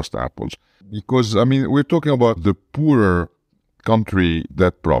 and not just apples. Because, we're talking about the poorer country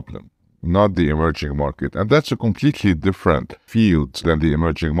debt problem, not the emerging market. And that's a completely different field than the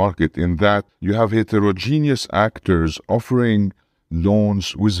emerging market, in that you have heterogeneous actors offering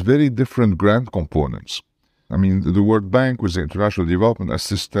loans with very different grant components. The World Bank, with the International Development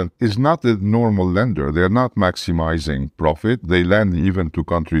Assistance, is not a normal lender. They're not maximizing profit. They lend even to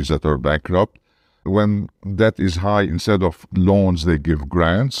countries that are bankrupt. When debt is high, instead of loans, they give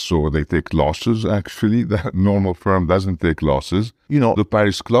grants, so they take losses, actually. The normal firm doesn't take losses. The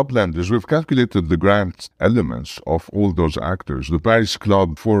Paris Club lenders, we've calculated the grant elements of all those actors. The Paris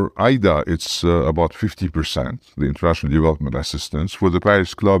Club, for IDA, it's about 50%, the International Development Assistance. For the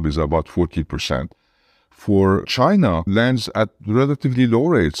Paris Club is about 40%. For China, lends at relatively low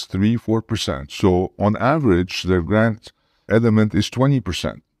rates, 3-4%. So on average, their grant element is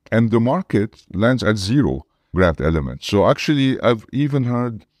 20%. And the market lends at zero grant element. So actually, I've even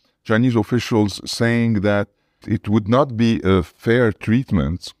heard Chinese officials saying that it would not be a fair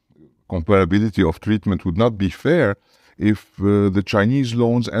treatment, comparability of treatment would not be fair if the Chinese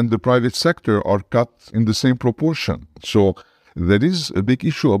loans and the private sector are cut in the same proportion. So there is a big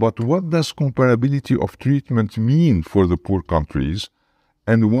issue about what does comparability of treatment mean for the poor countries.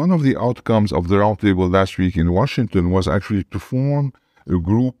 And one of the outcomes of the roundtable last week in Washington was actually to form a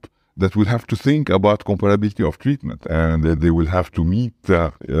group that will have to think about comparability of treatment. And they will have to meet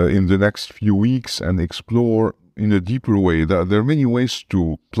in the next few weeks and explore in a deeper way. There are many ways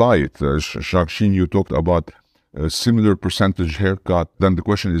to apply it. Shang-Jin, you talked about a similar percentage haircut. Then the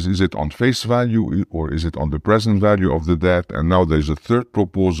question is it on face value or is it on the present value of the debt? And now there's a third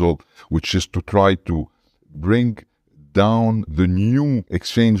proposal, which is to try to bring down the new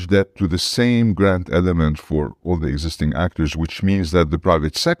exchange debt to the same grant element for all the existing actors, which means that the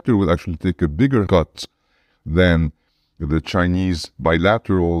private sector will actually take a bigger cut than the Chinese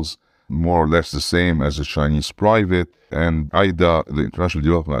bilaterals, more or less the same as the Chinese private. And IDA, the International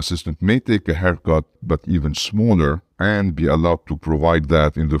Development Assistance, may take a haircut, but even smaller, and be allowed to provide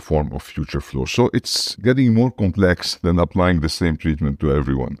that in the form of future flows. So it's getting more complex than applying the same treatment to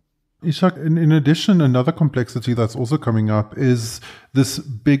everyone. Ishac, in addition, another complexity that's also coming up is this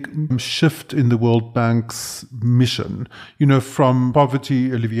big shift in the World Bank's mission, from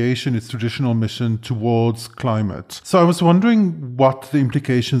poverty alleviation, its traditional mission, towards climate. So I was wondering what the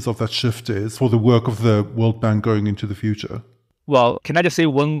implications of that shift is for the work of the World Bank going into the future. Well, can I just say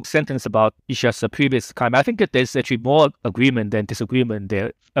one sentence about Ishac's previous comment? I think that there's actually more agreement than disagreement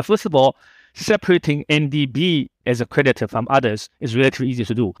there. First of all, separating MDB as a creditor from others is relatively easy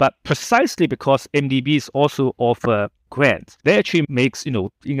to do. But precisely because MDBs also offer grants, that actually makes, in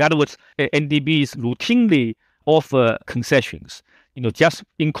other words, MDBs routinely offer concessions. Just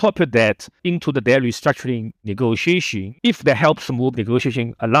incorporate that into the debt restructuring negotiation. If that helps move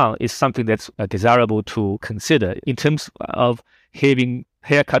negotiation along, is something that's desirable to consider. In terms of having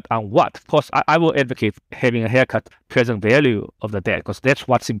haircut on what? Of course, I will advocate having a haircut present value of the debt, because that's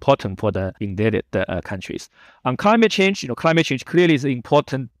what's important for the indebted countries. On climate change, climate change clearly is an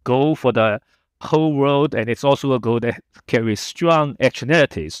important goal for the whole world, and it's also a goal that carries strong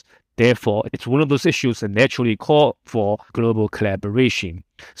externalities. Therefore, it's one of those issues that naturally call for global collaboration.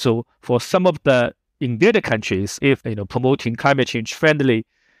 So for some of the indebted countries, if promoting climate change friendly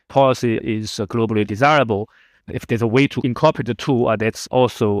policy is globally desirable, if there's a way to incorporate the two, that's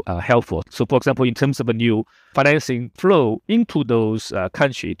also helpful. So for example, in terms of a new financing flow into those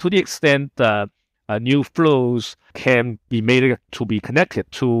countries, to the extent new flows can be made to be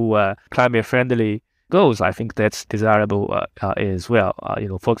connected to climate friendly goals, I think that's desirable as well.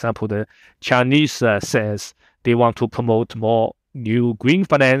 For example, the Chinese says they want to promote more new green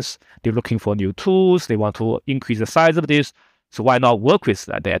finance. They're looking for new tools. They want to increase the size of this. So why not work with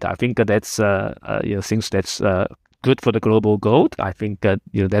that? I think that's things that's good for the global goal. I think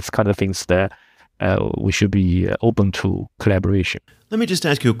that's kind of things that we should be open to collaboration. Let me just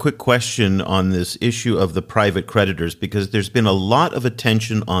ask you a quick question on this issue of the private creditors, because there's been a lot of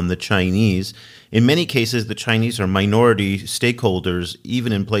attention on the Chinese. In many cases, the Chinese are minority stakeholders,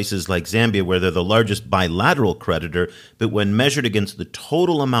 even in places like Zambia, where they're the largest bilateral creditor. But when measured against the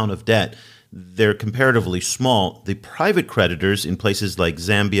total amount of debt, they're comparatively small. The private creditors in places like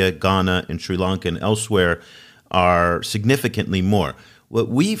Zambia, Ghana, and Sri Lanka and elsewhere are significantly more. What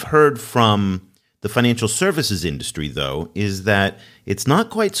we've heard from the financial services industry, though, is that it's not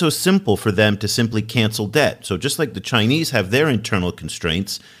quite so simple for them to simply cancel debt. So just like the Chinese have their internal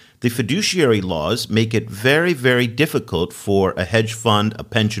constraints, the fiduciary laws make it very, very difficult for a hedge fund, a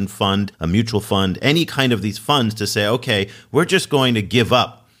pension fund, a mutual fund, any kind of these funds to say, okay, we're just going to give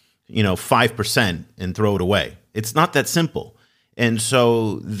up, 5% and throw it away. It's not that simple. And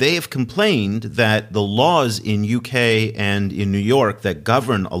so they have complained that the laws in UK and in New York that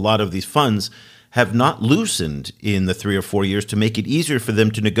govern a lot of these funds have not loosened in the 3 or 4 years to make it easier for them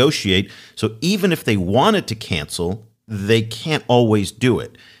to negotiate. So even if they wanted to cancel, they can't always do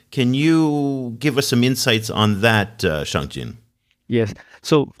it. Can you give us some insights on that, Shang-Jin? Yes,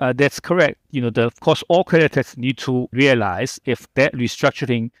 so that's correct. Of course, all creditors need to realize if that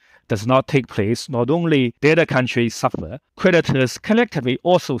restructuring does not take place, not only debtor countries suffer, creditors collectively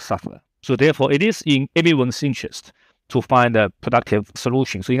also suffer. So therefore, it is in everyone's interest to find a productive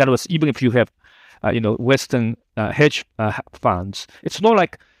solution. So in other words, even if you have Western hedge funds, it's not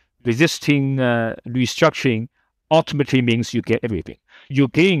like resisting restructuring ultimately means you get everything. You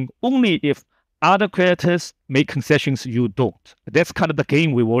gain only if other creditors make concessions you don't. That's kind of the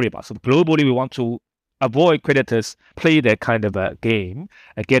game we worry about. So globally, we want to avoid creditors play that kind of a game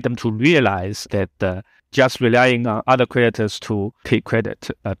and get them to realize that just relying on other creditors to take credit,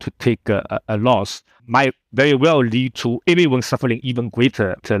 to take a loss, might very well lead to everyone suffering even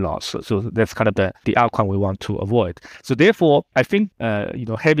greater loss. So that's kind of the outcome we want to avoid. So therefore, I think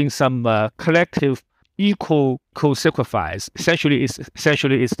having some collective equal co-sacrifice essentially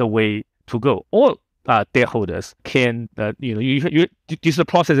is the way to go. All debt holders can this is a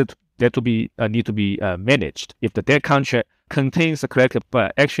process that need to be managed. If the debt contract contains a collective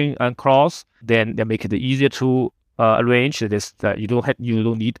action clause, then they make it easier to arrange. That you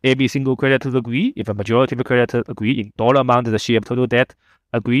don't need every single creditor to agree. If a majority of the creditors agree in dollar amount of the share of total debt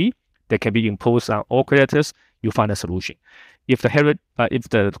agree, that can be imposed on all creditors. You find a solution. If the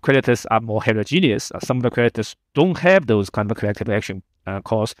creditors are more heterogeneous, some of the creditors don't have those kind of collective action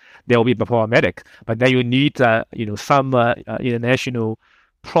clause, they will be problematic. But then you need some international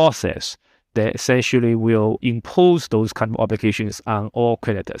process that essentially will impose those kind of obligations on all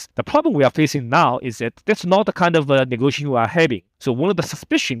creditors. The problem we are facing now is that that's not the kind of negotiation we are having. So one of the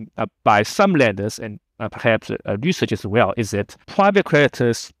suspicions by some lenders and perhaps research as well is that private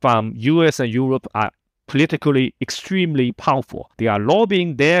creditors from US and Europe are politically extremely powerful. They are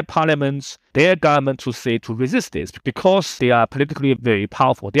lobbying their parliaments, their government to resist this because they are politically very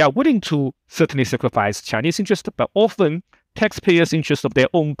powerful. They are willing to certainly sacrifice Chinese interests, but often taxpayers' interests of their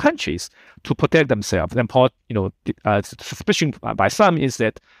own countries to protect themselves. And suspicion by some is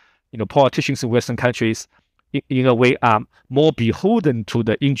that politicians in Western countries, in a way, are more beholden to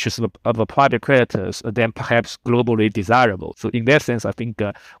the interests of private creditors than perhaps globally desirable. So in that sense, I think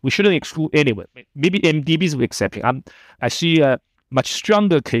we shouldn't exclude anyone. Maybe MDBs will exception. I see a much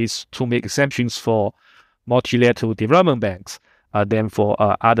stronger case to make exemptions for multilateral development banks than for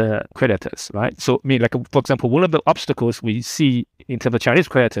other creditors, right? So, I mean, like, for example, one of the obstacles we see in terms of Chinese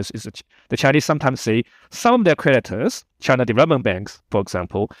creditors is that the Chinese sometimes say some of their creditors, China development banks, for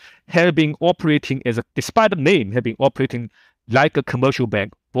example, have been operating despite the name, have been operating like a commercial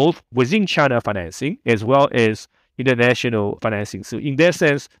bank, both within China financing as well as international financing. So in that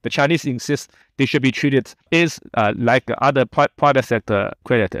sense, the Chinese insist they should be treated as like other private sector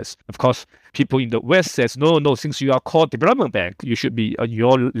creditors. Of course, people in the West says, no, since you are called development bank, you should be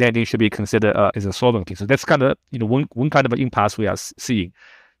your lending should be considered as a sovereignty. So that's kind of one kind of an impasse we are seeing.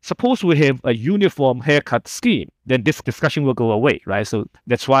 Suppose we have a uniform haircut scheme, then this discussion will go away, right? So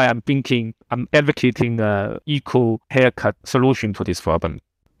that's why I'm advocating equal haircut solution to this problem.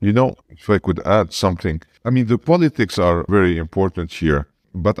 If I could add something, I mean, the politics are very important here,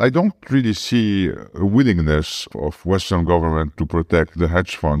 but I don't really see a willingness of Western government to protect the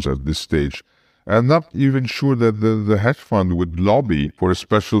hedge funds at this stage. I'm not even sure that the hedge fund would lobby for a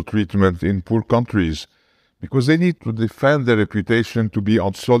special treatment in poor countries, because they need to defend their reputation to be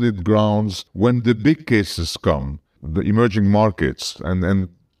on solid grounds when the big cases come, the emerging markets, and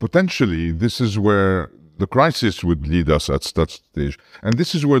potentially this is where the crisis would lead us at that stage. And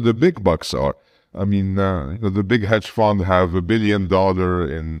this is where the big bucks are. I mean, the big hedge fund have $1 billion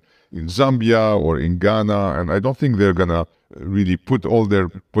in Zambia or in Ghana, and I don't think they're going to really put all their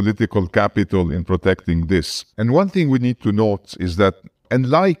political capital in protecting this. And one thing we need to note is that,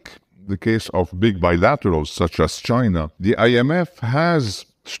 unlike the case of big bilaterals such as China, the IMF has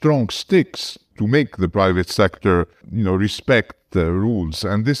strong sticks to make the private sector, respect the rules.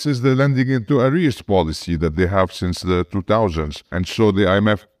 And this is the lending into arrears policy that they have since the 2000s. And so the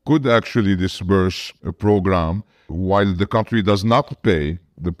IMF could actually disburse a program while the country does not pay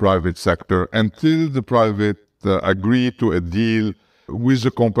the private sector until the private agree to a deal with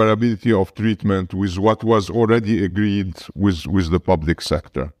the comparability of treatment with what was already agreed with the public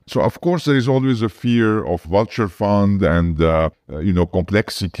sector. So, of course, there is always a fear of vulture fund and,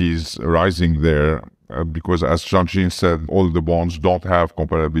 complexities arising there because, as Shang-Jin said, all the bonds don't have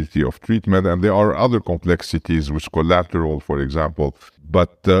comparability of treatment, and there are other complexities with collateral, for example.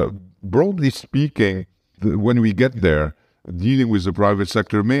 But broadly speaking, when we get there, dealing with the private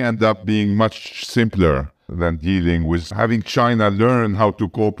sector may end up being much simpler than dealing with having China learn how to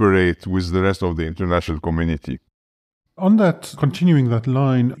cooperate with the rest of the international community. On that, continuing that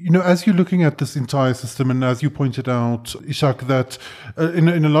line, as you're looking at this entire system, and as you pointed out, Ishac, that in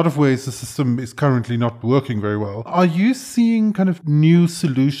a lot of ways the system is currently not working very well. Are you seeing kind of new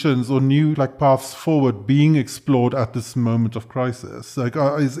solutions or new paths forward being explored at this moment of crisis?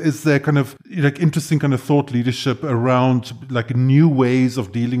 Is there kind of interesting kind of thought leadership around new ways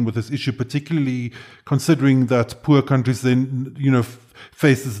of dealing with this issue, particularly considering that poor countries then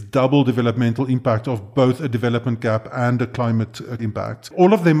faces double developmental impact of both a development gap and a climate impact.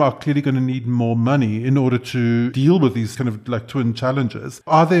 All of them are clearly going to need more money in order to deal with these kind of twin challenges.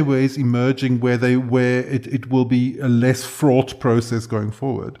 Are there ways emerging where it will be a less fraught process going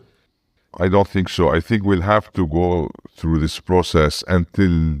forward? I don't think so. I think we'll have to go through this process until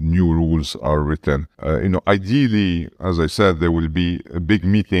new rules are written. Ideally, as I said, there will be a big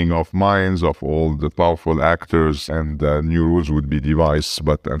meeting of minds of all the powerful actors and new rules would be devised.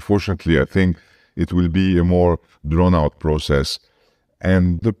 But unfortunately, I think it will be a more drawn-out process.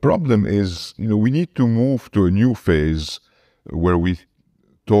 And the problem is, we need to move to a new phase where we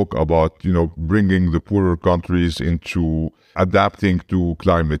talk about, bringing the poorer countries into adapting to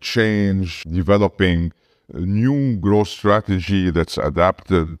climate change, developing a new growth strategy that's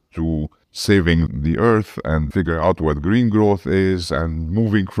adapted to saving the earth and figuring out what green growth is and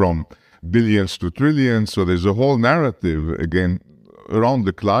moving from billions to trillions. So there's a whole narrative, again, around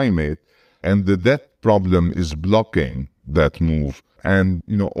the climate, and the debt problem is blocking that move. And,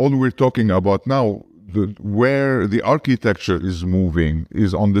 all we're talking about now, where the architecture is moving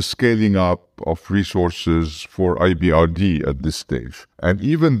is on the scaling up of resources for IBRD at this stage. And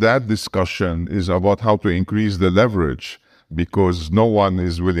even that discussion is about how to increase the leverage, because no one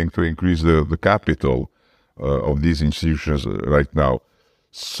is willing to increase the capital of these institutions right now.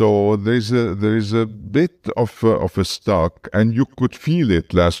 So there is a bit of a stuck, and you could feel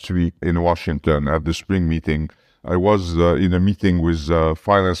it last week in Washington at the spring meeting. I was in a meeting with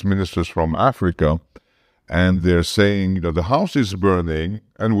finance ministers from Africa, and they're saying, the house is burning,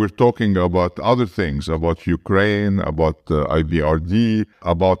 and we're talking about other things, about Ukraine, about IBRD,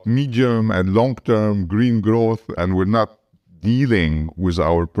 about medium and long-term green growth, and we're not dealing with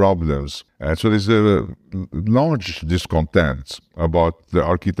our problems. And so there's a large discontent about the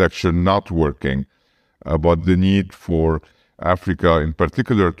architecture not working, about the need for Africa in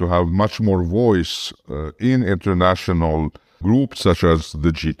particular to have much more voice in international groups such as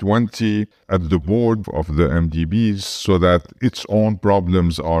the G20 at the board of the MDBs so that its own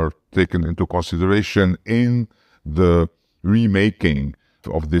problems are taken into consideration in the remaking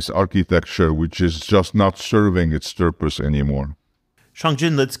of this architecture, which is just not serving its purpose anymore.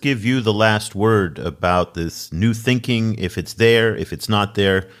 Shang-Jin, let's give you the last word about this new thinking, if it's there, if it's not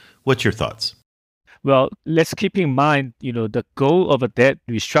there. What's your thoughts? Well, let's keep in mind, the goal of a debt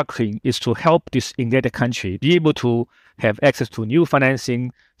restructuring is to help this indebted country be able to have access to new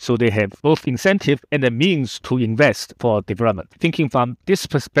financing so they have both incentive and the means to invest for development. Thinking from this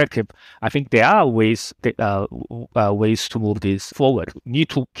perspective, I think there are ways to move this forward. We need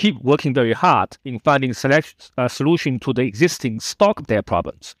to keep working very hard in finding a solution to the existing stock debt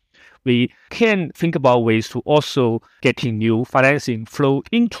problems. We can think about ways to also getting new financing flow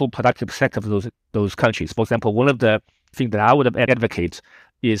into productive sectors of those countries. For example, one of the things that I would advocate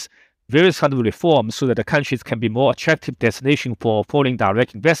is various kinds of reforms so that the countries can be more attractive destination for foreign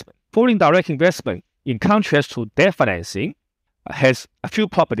direct investment. Foreign direct investment, in contrast to debt financing, has a few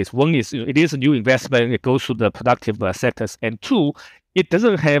properties. One is it is a new investment, it goes to the productive sectors. And two, it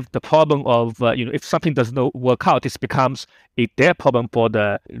doesn't have the problem of, if something does not work out, it becomes a debt problem for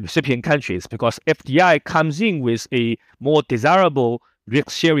the recipient countries because FDI comes in with a more desirable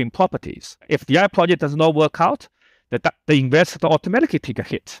risk-sharing properties. If the project does not work out, the investor automatically take a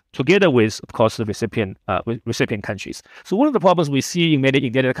hit, together with, of course, the recipient countries. So one of the problems we see in many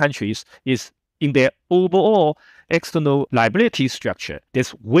indebted countries is in their overall external liability structure.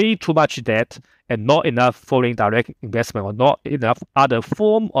 There's way too much debt and not enough foreign direct investment or not enough other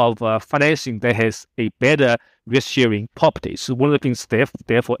form of financing that has a better risk-sharing properties. So one of the things,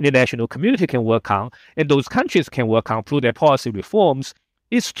 therefore, international community can work on and those countries can work on through their policy reforms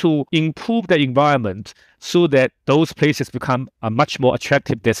is to improve the environment so that those places become a much more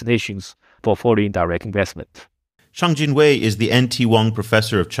attractive destinations for foreign direct investment. Shang-Jin Wei is the N.T. Wang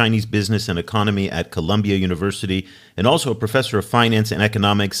Professor of Chinese Business and Economy at Columbia University and also a Professor of Finance and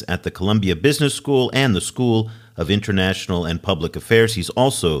Economics at the Columbia Business School and the School of International and Public Affairs. He's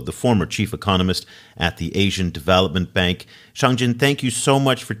also the former chief economist at the Asian Development Bank. Shang-Jin, thank you so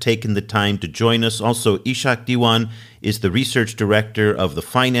much for taking the time to join us. Also, Ishac Diwan is the research director of the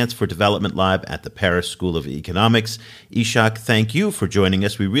Finance for Development Lab at the Paris School of Economics. Ishac, thank you for joining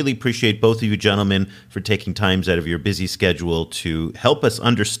us. We really appreciate both of you gentlemen for taking time out of your busy schedule to help us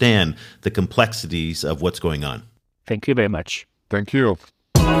understand the complexities of what's going on. Thank you very much. Thank you.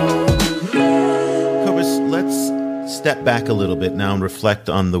 Cobus, let's step back a little bit now and reflect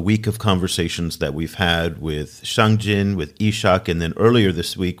on the week of conversations that we've had with Shang-Jin, with Ishac, and then earlier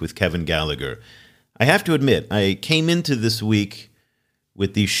this week with Kevin Gallagher. I have to admit, I came into this week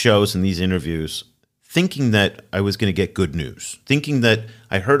with these shows and these interviews thinking that I was going to get good news, thinking that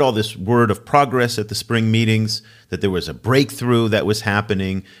I heard all this word of progress at the spring meetings, that there was a breakthrough that was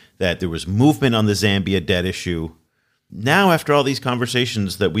happening, that there was movement on the Zambia debt issue. Now, after all these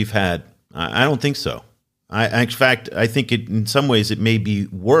conversations that we've had, I don't think so. In fact, I think in some ways it may be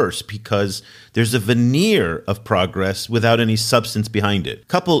worse because there's a veneer of progress without any substance behind it.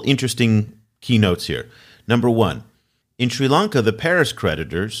 Couple interesting keynotes here. Number one, in Sri Lanka, the Paris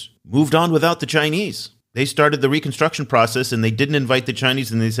creditors moved on without the Chinese. They started the reconstruction process and they didn't invite the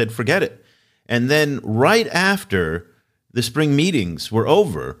Chinese and they said, forget it. And then right after the spring meetings were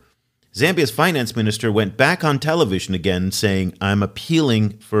over, Zambia's finance minister went back on television again saying, I'm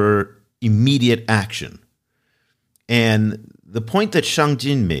appealing for immediate action. And the point that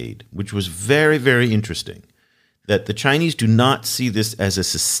Shang-Jin made, which was very, very interesting, that the Chinese do not see this as a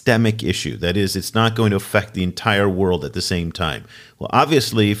systemic issue. That is, it's not going to affect the entire world at the same time. Well,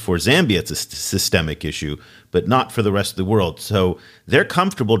 obviously, for Zambia, it's a systemic issue, but not for the rest of the world. So they're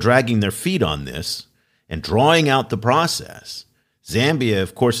comfortable dragging their feet on this and drawing out the process. Zambia,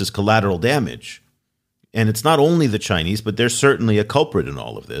 of course, is collateral damage. And it's not only the Chinese, but they're certainly a culprit in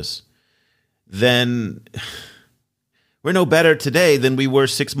all of this. Then we're no better today than we were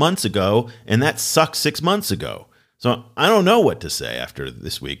 6 months ago, and that sucked 6 months ago. So I don't know what to say after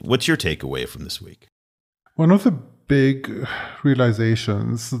this week. What's your takeaway from this week? One of the big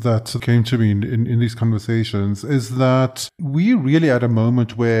realizations that came to me in these conversations is that we're really at a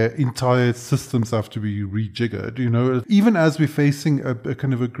moment where entire systems have to be rejiggered. You know, even as we're facing a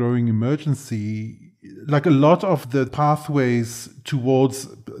kind of a growing emergency, like a lot of the pathways towards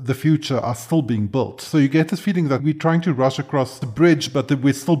the future are still being built. So you get this feeling that we're trying to rush across the bridge, but that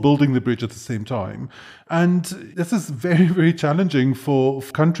we're still building the bridge at the same time. And this is very, very challenging for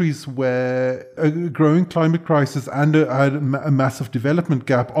countries where a growing climate crisis and a massive development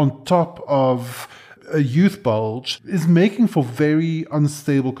gap on top of a youth bulge is making for very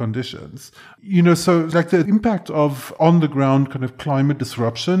unstable conditions. So like the impact of on-the-ground kind of climate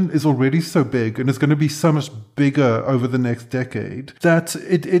disruption is already so big, and it's going to be so much bigger over the next decade, that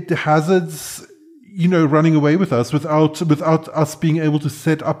it hazards running away with us without us being able to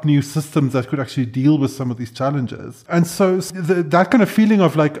set up new systems that could actually deal with some of these challenges. And so that kind of feeling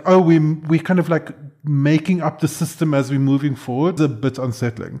of like, oh, we kind of like making up the system as we're moving forward is a bit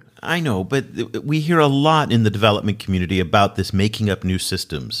unsettling. I know, but we hear a lot in the development community about this making up new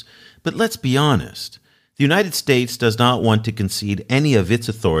systems. But let's be honest. The United States does not want to concede any of its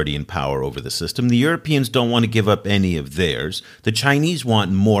authority and power over the system. The Europeans don't want to give up any of theirs. The Chinese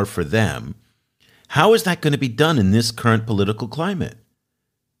want more for them. How is that going to be done in this current political climate?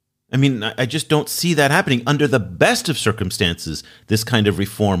 I mean, I just don't see that happening. Under the best of circumstances, this kind of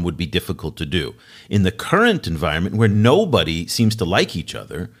reform would be difficult to do. In the current environment where nobody seems to like each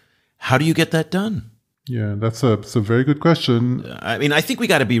other, how do you get that done? Yeah, that's a very good question. I mean, I think we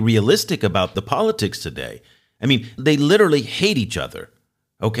got to be realistic about the politics today. I mean, they literally hate each other,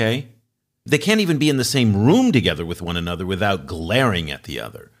 okay? They can't even be in the same room together with one another without glaring at the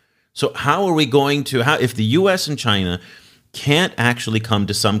other. So how are we going to, if the U.S. and China can't actually come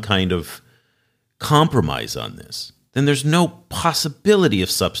to some kind of compromise on this, then there's no possibility of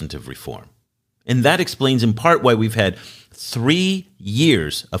substantive reform. And that explains in part why we've had 3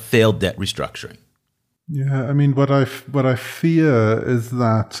 years of failed debt restructuring. Yeah, I mean, what I fear is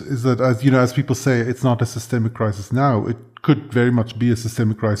that as people say, it's not a systemic crisis now. It could very much be a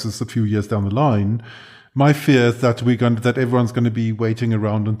systemic crisis a few years down the line. My fear is that that everyone's going to be waiting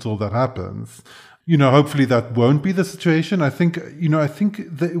around until that happens. Hopefully that won't be the situation. I think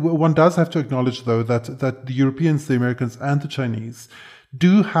that one does have to acknowledge, though, that the Europeans, the Americans, and the Chinese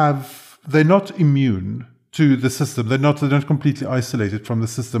they're not immune to the system. They're not completely isolated from the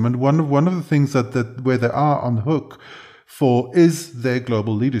system. And one of the things that where they are on the hook for is their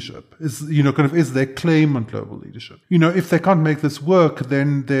global leadership, is their claim on global leadership. If they can't make this work,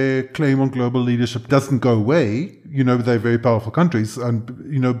 then their claim on global leadership doesn't go away. They're very powerful countries,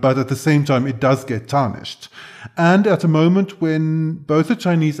 and but at the same time, it does get tarnished. And at a moment when both the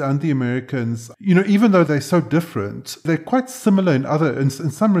Chinese and the Americans, even though they're so different, they're quite similar in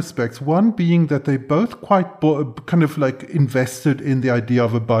some respects. One being that they both quite kind of like invested in the idea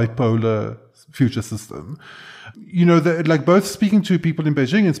of a bipolar future system. Like both speaking to people in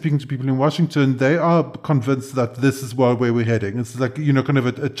Beijing and speaking to people in Washington, they are convinced that this is where we're heading. It's like, kind of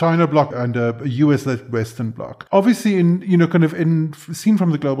a China bloc and a US-led Western bloc. Obviously, seen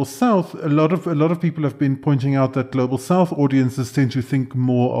from the global South, a lot of people have been pointing out that global South audiences tend to think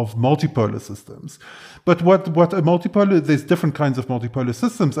more of multipolar systems. But there's different kinds of multipolar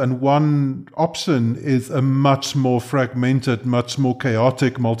systems, and one option is a much more fragmented, much more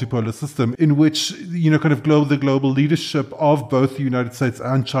chaotic multipolar system in which, the global leadership of both the United States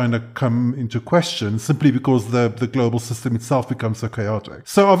and China come into question simply because the global system itself becomes so chaotic.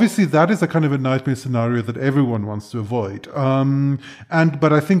 So obviously that is a kind of a nightmare scenario that everyone wants to avoid.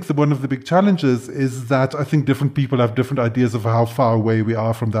 But I think one of the big challenges is that I think different people have different ideas of how far away we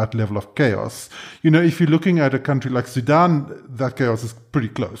are from that level of chaos. If you're looking at a country like Sudan, that chaos is pretty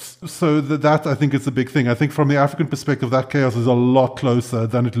close. So that I think is a big thing. I think from the African perspective, that chaos is a lot closer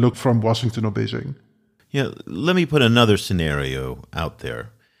than it looked from Washington or Beijing. Yeah, let me put another scenario out there.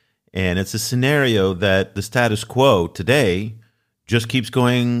 And it's a scenario that the status quo today just keeps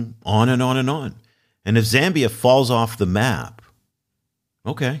going on and on and on. And if Zambia falls off the map,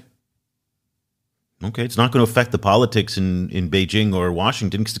 okay, it's not going to affect the politics in Beijing or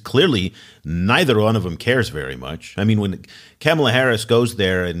Washington, because clearly neither one of them cares very much. I mean, when Kamala Harris goes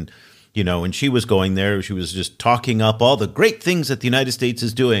there and when she was going there, she was just talking up all the great things that the United States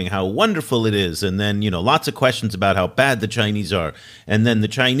is doing, how wonderful it is. And then, lots of questions about how bad the Chinese are. And then the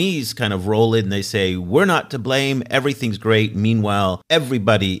Chinese kind of roll in and they say, we're not to blame. Everything's great. Meanwhile,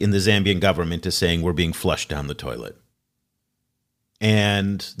 everybody in the Zambian government is saying we're being flushed down the toilet.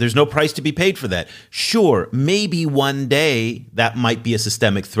 And there's no price to be paid for that. Sure, maybe one day that might be a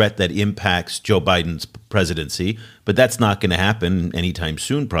systemic threat that impacts Joe Biden's presidency, but that's not going to happen anytime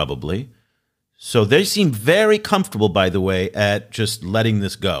soon, probably. So they seem very comfortable, by the way, at just letting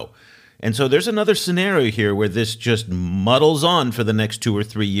this go. And so there's another scenario here where this just muddles on for the next 2 or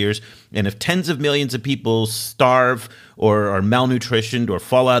 3 years. And if tens of millions of people starve or are malnutritioned or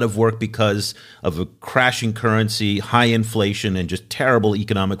fall out of work because of a crashing currency, high inflation, and just terrible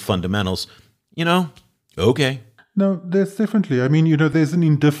economic fundamentals, okay. No, there's definitely. I mean, there's an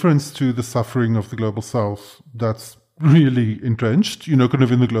indifference to the suffering of the global South that's really entrenched, kind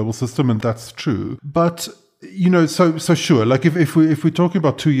of in the global system, and that's true. But So sure. Like if we're talking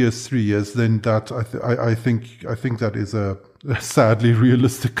about 2 years, 3 years, then that I think that is a sadly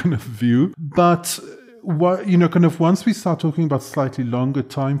realistic kind of view. But kind of once we start talking about slightly longer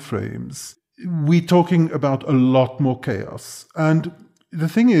time frames, we're talking about a lot more chaos. And the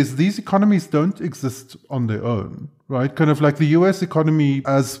thing is, these economies don't exist on their own, right? Kind of like the US economy,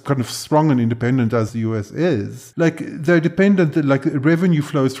 as kind of strong and independent as the US is, like they're dependent, like revenue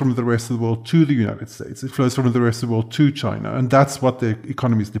flows from the rest of the world to the United States. It flows from the rest of the world to China. And that's what their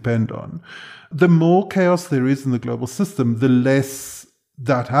economies depend on. The more chaos there is in the global system, the less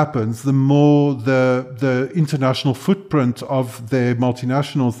that happens, the more the international footprint of their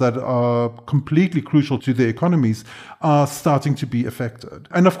multinationals that are completely crucial to their economies are starting to be affected.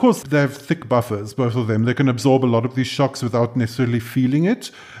 And of course, they have thick buffers, both of them. They can absorb a lot of these shocks without necessarily feeling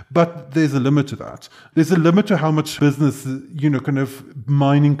it. But there's a limit to that. There's a limit to how much business, kind of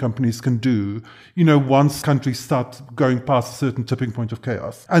mining companies can do, once countries start going past a certain tipping point of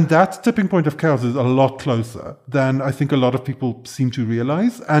chaos. And that tipping point of chaos is a lot closer than I think a lot of people seem to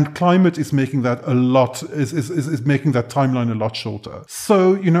realize. And climate is making that is making that timeline a lot shorter.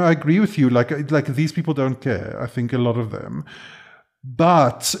 So, I agree with you. Like these people don't care. I think a lot of them.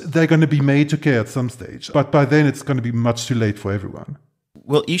 But they're going to be made to care at some stage. But by then it's going to be much too late for everyone.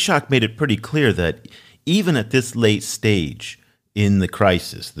 Well, Ishac made it pretty clear that even at this late stage in the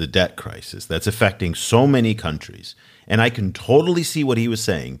crisis, the debt crisis, that's affecting so many countries, and I can totally see what he was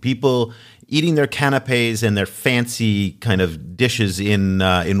saying. People eating their canapes and their fancy kind of dishes in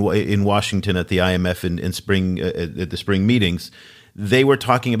Washington at the IMF in spring at the spring meetings, they were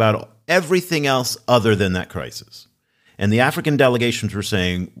talking about everything else other than that crisis. And the African delegations were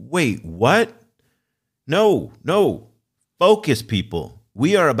saying, wait, what? No, focus, people.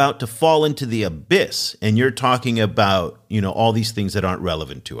 We are about to fall into the abyss, and you're talking about, all these things that aren't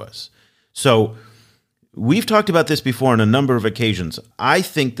relevant to us. So we've talked about this before on a number of occasions. I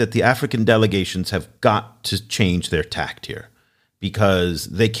think that the African delegations have got to change their tact here, because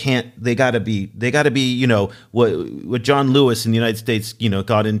they got to be, what John Lewis in the United States,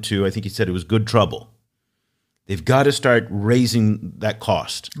 got into, I think he said it was good trouble. They've got to start raising that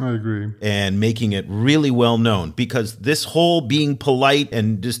cost. I agree. And making it really well known, because this whole being polite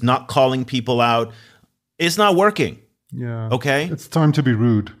and just not calling people out is not working. Yeah. Okay? It's time to be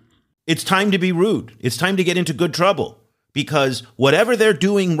rude. It's time to be rude. It's time to get into good trouble, because whatever they're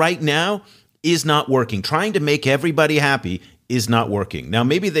doing right now is not working. Trying to make everybody happy is not working. Now,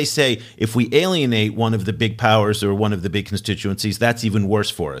 maybe they say if we alienate one of the big powers or one of the big constituencies, that's even worse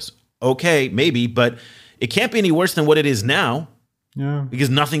for us. Okay, maybe, but it can't be any worse than what it is now. Yeah.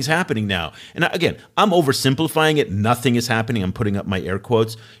 Because nothing's happening now. And again, I'm oversimplifying it. Nothing is happening. I'm putting up my air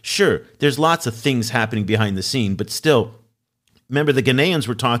quotes. Sure, there's lots of things happening behind the scene, but still, remember the Ghanaians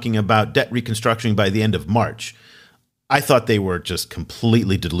were talking about debt reconstruction by the end of March. I thought they were just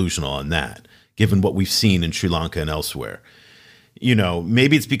completely delusional on that, given what we've seen in Sri Lanka and elsewhere.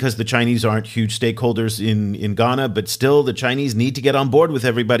 Maybe it's because the Chinese aren't huge stakeholders in Ghana, but still the Chinese need to get on board with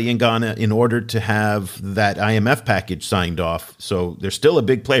everybody in Ghana in order to have that IMF package signed off. So they're still a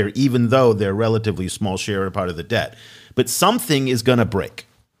big player, even though they're a relatively small share of part of the debt. But something is going to break.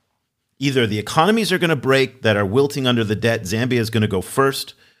 Either the economies are going to break that are wilting under the debt, Zambia is going to go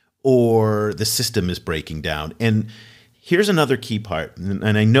first, or the system is breaking down. And here's another key part,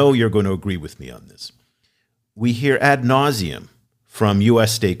 and I know you're going to agree with me on this. We hear ad nauseum from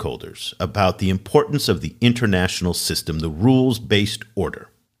U.S. stakeholders about the importance of the international system, the rules-based order.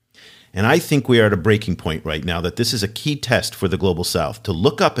 And I think we are at a breaking point right now that this is a key test for the Global South, to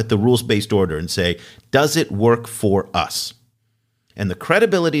look up at the rules-based order and say, does it work for us? And the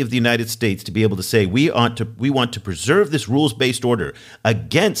credibility of the United States to be able to say, we want to preserve this rules-based order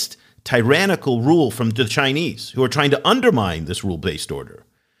against tyrannical rule from the Chinese, who are trying to undermine this rule-based order.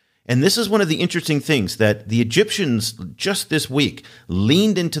 And this is one of the interesting things, that the Egyptians just this week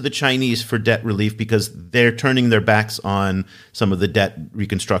leaned into the Chinese for debt relief because they're turning their backs on some of the debt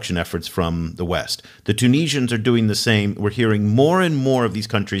reconstruction efforts from the West. The Tunisians are doing the same. We're hearing more and more of these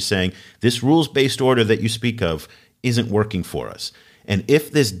countries saying this rules-based order that you speak of isn't working for us. And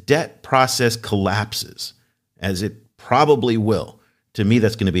if this debt process collapses, as it probably will, to me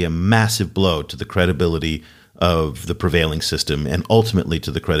that's going to be a massive blow to the credibility of the prevailing system, and ultimately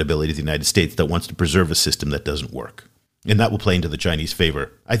to the credibility of the United States that wants to preserve a system that doesn't work. And that will play into the Chinese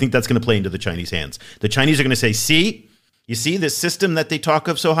favor. I think that's going to play into the Chinese hands. The Chinese are going to say, you see this system that they talk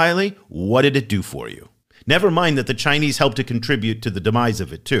of so highly? What did it do for you? Never mind that the Chinese helped to contribute to the demise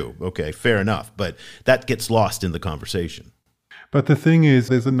of it too. Okay, fair enough. But that gets lost in the conversation. But the thing is,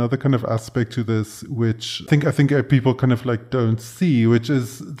 there's another kind of aspect to this, which I think people kind of like don't see, which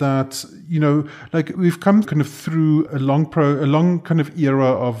is that, like we've come kind of through a long kind of era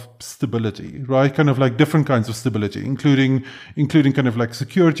of stability, right? Kind of like different kinds of stability, including kind of like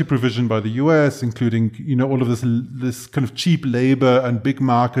security provision by the US, including, all of this kind of cheap labor and big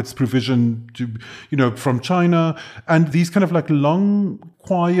markets provision to, from China. And these kind of like long,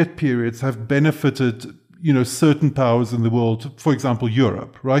 quiet periods have benefited certain powers in the world, for example,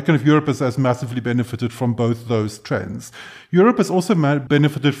 Europe, right? Kind of Europe has massively benefited from both those trends. Europe has also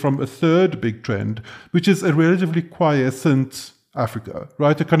benefited from a third big trend, which is a relatively quiescent Africa,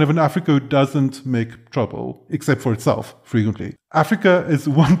 right? A kind of an Africa who doesn't make trouble, except for itself, frequently. Africa is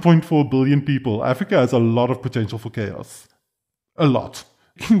 1.4 billion people. Africa has a lot of potential for chaos. A lot.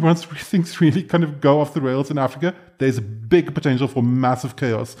 Once things really kind of go off the rails in Africa, there's a big potential for massive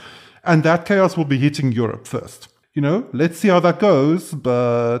chaos. And that chaos will be hitting Europe first. Let's see how that goes,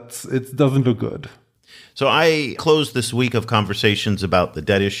 but it doesn't look good. So I closed this week of conversations about the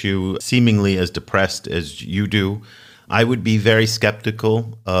debt issue seemingly as depressed as you do. I would be very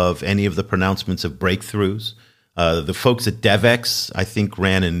skeptical of any of the pronouncements of breakthroughs. The folks at DevEx, I think,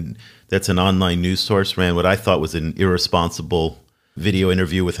 that's an online news source, ran what I thought was an irresponsible video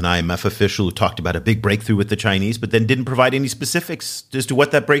interview with an IMF official who talked about a big breakthrough with the Chinese, but then didn't provide any specifics as to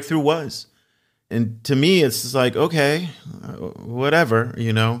what that breakthrough was. And to me, it's just like, okay, whatever,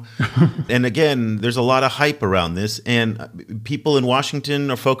 And again, there's a lot of hype around this, and people in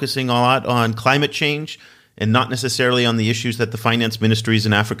Washington are focusing a lot on climate change and not necessarily on the issues that the finance ministries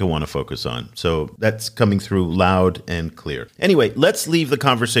in Africa want to focus on. So that's coming through loud and clear. Anyway, let's leave the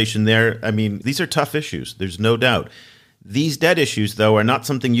conversation there. I mean, these are tough issues. There's no doubt. These debt issues, though, are not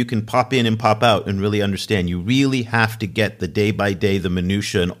something you can pop in and pop out and really understand. You really have to get the day-by-day, the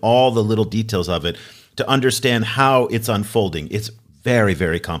minutiae, and all the little details of it to understand how it's unfolding. It's very,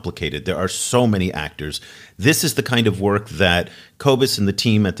 very complicated. There are so many actors. This is the kind of work that Cobus and the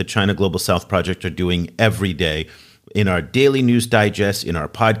team at the China Global South Project are doing every day. In our daily news digest, in our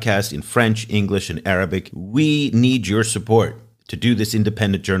podcast, in French, English, and Arabic. We need your support to do this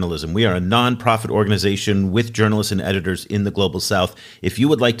independent journalism. We are a nonprofit organization with journalists and editors in the Global South. If you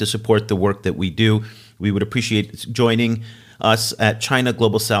would like to support the work that we do, we would appreciate joining us at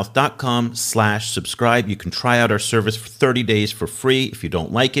ChinaGlobalSouth.com/subscribe. You can try out our service for 30 days for free. If you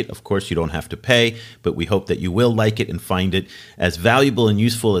don't like it, of course, you don't have to pay, but we hope that you will like it and find it as valuable and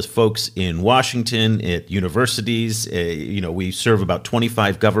useful as folks in Washington, at universities. We serve about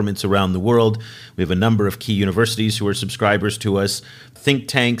 25 governments around the world. We have a number of key universities who are subscribers to us. Think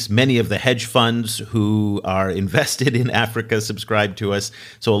tanks, many of the hedge funds who are invested in Africa subscribe to us.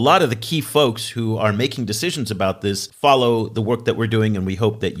 So a lot of the key folks who are making decisions about this follow the work that we're doing, and we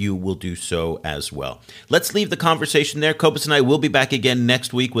hope that you will do so as well. Let's leave the conversation there. Cobus and I will be back again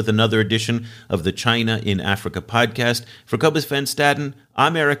next week with another edition of the China in Africa podcast. For Cobus Van Staden,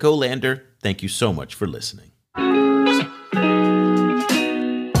 I'm Eric Olander. Thank you so much for listening.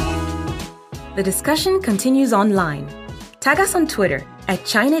 The discussion continues online. Tag us on Twitter at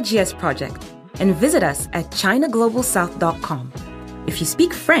ChinaGS Project and visit us at ChinaGlobalSouth.com. If you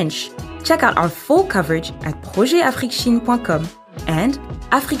speak French, check out our full coverage at projetafriquechine.com and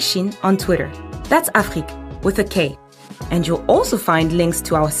AfriqueChine on Twitter. That's Afrique with a K. And you'll also find links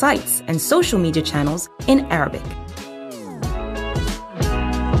to our sites and social media channels in Arabic.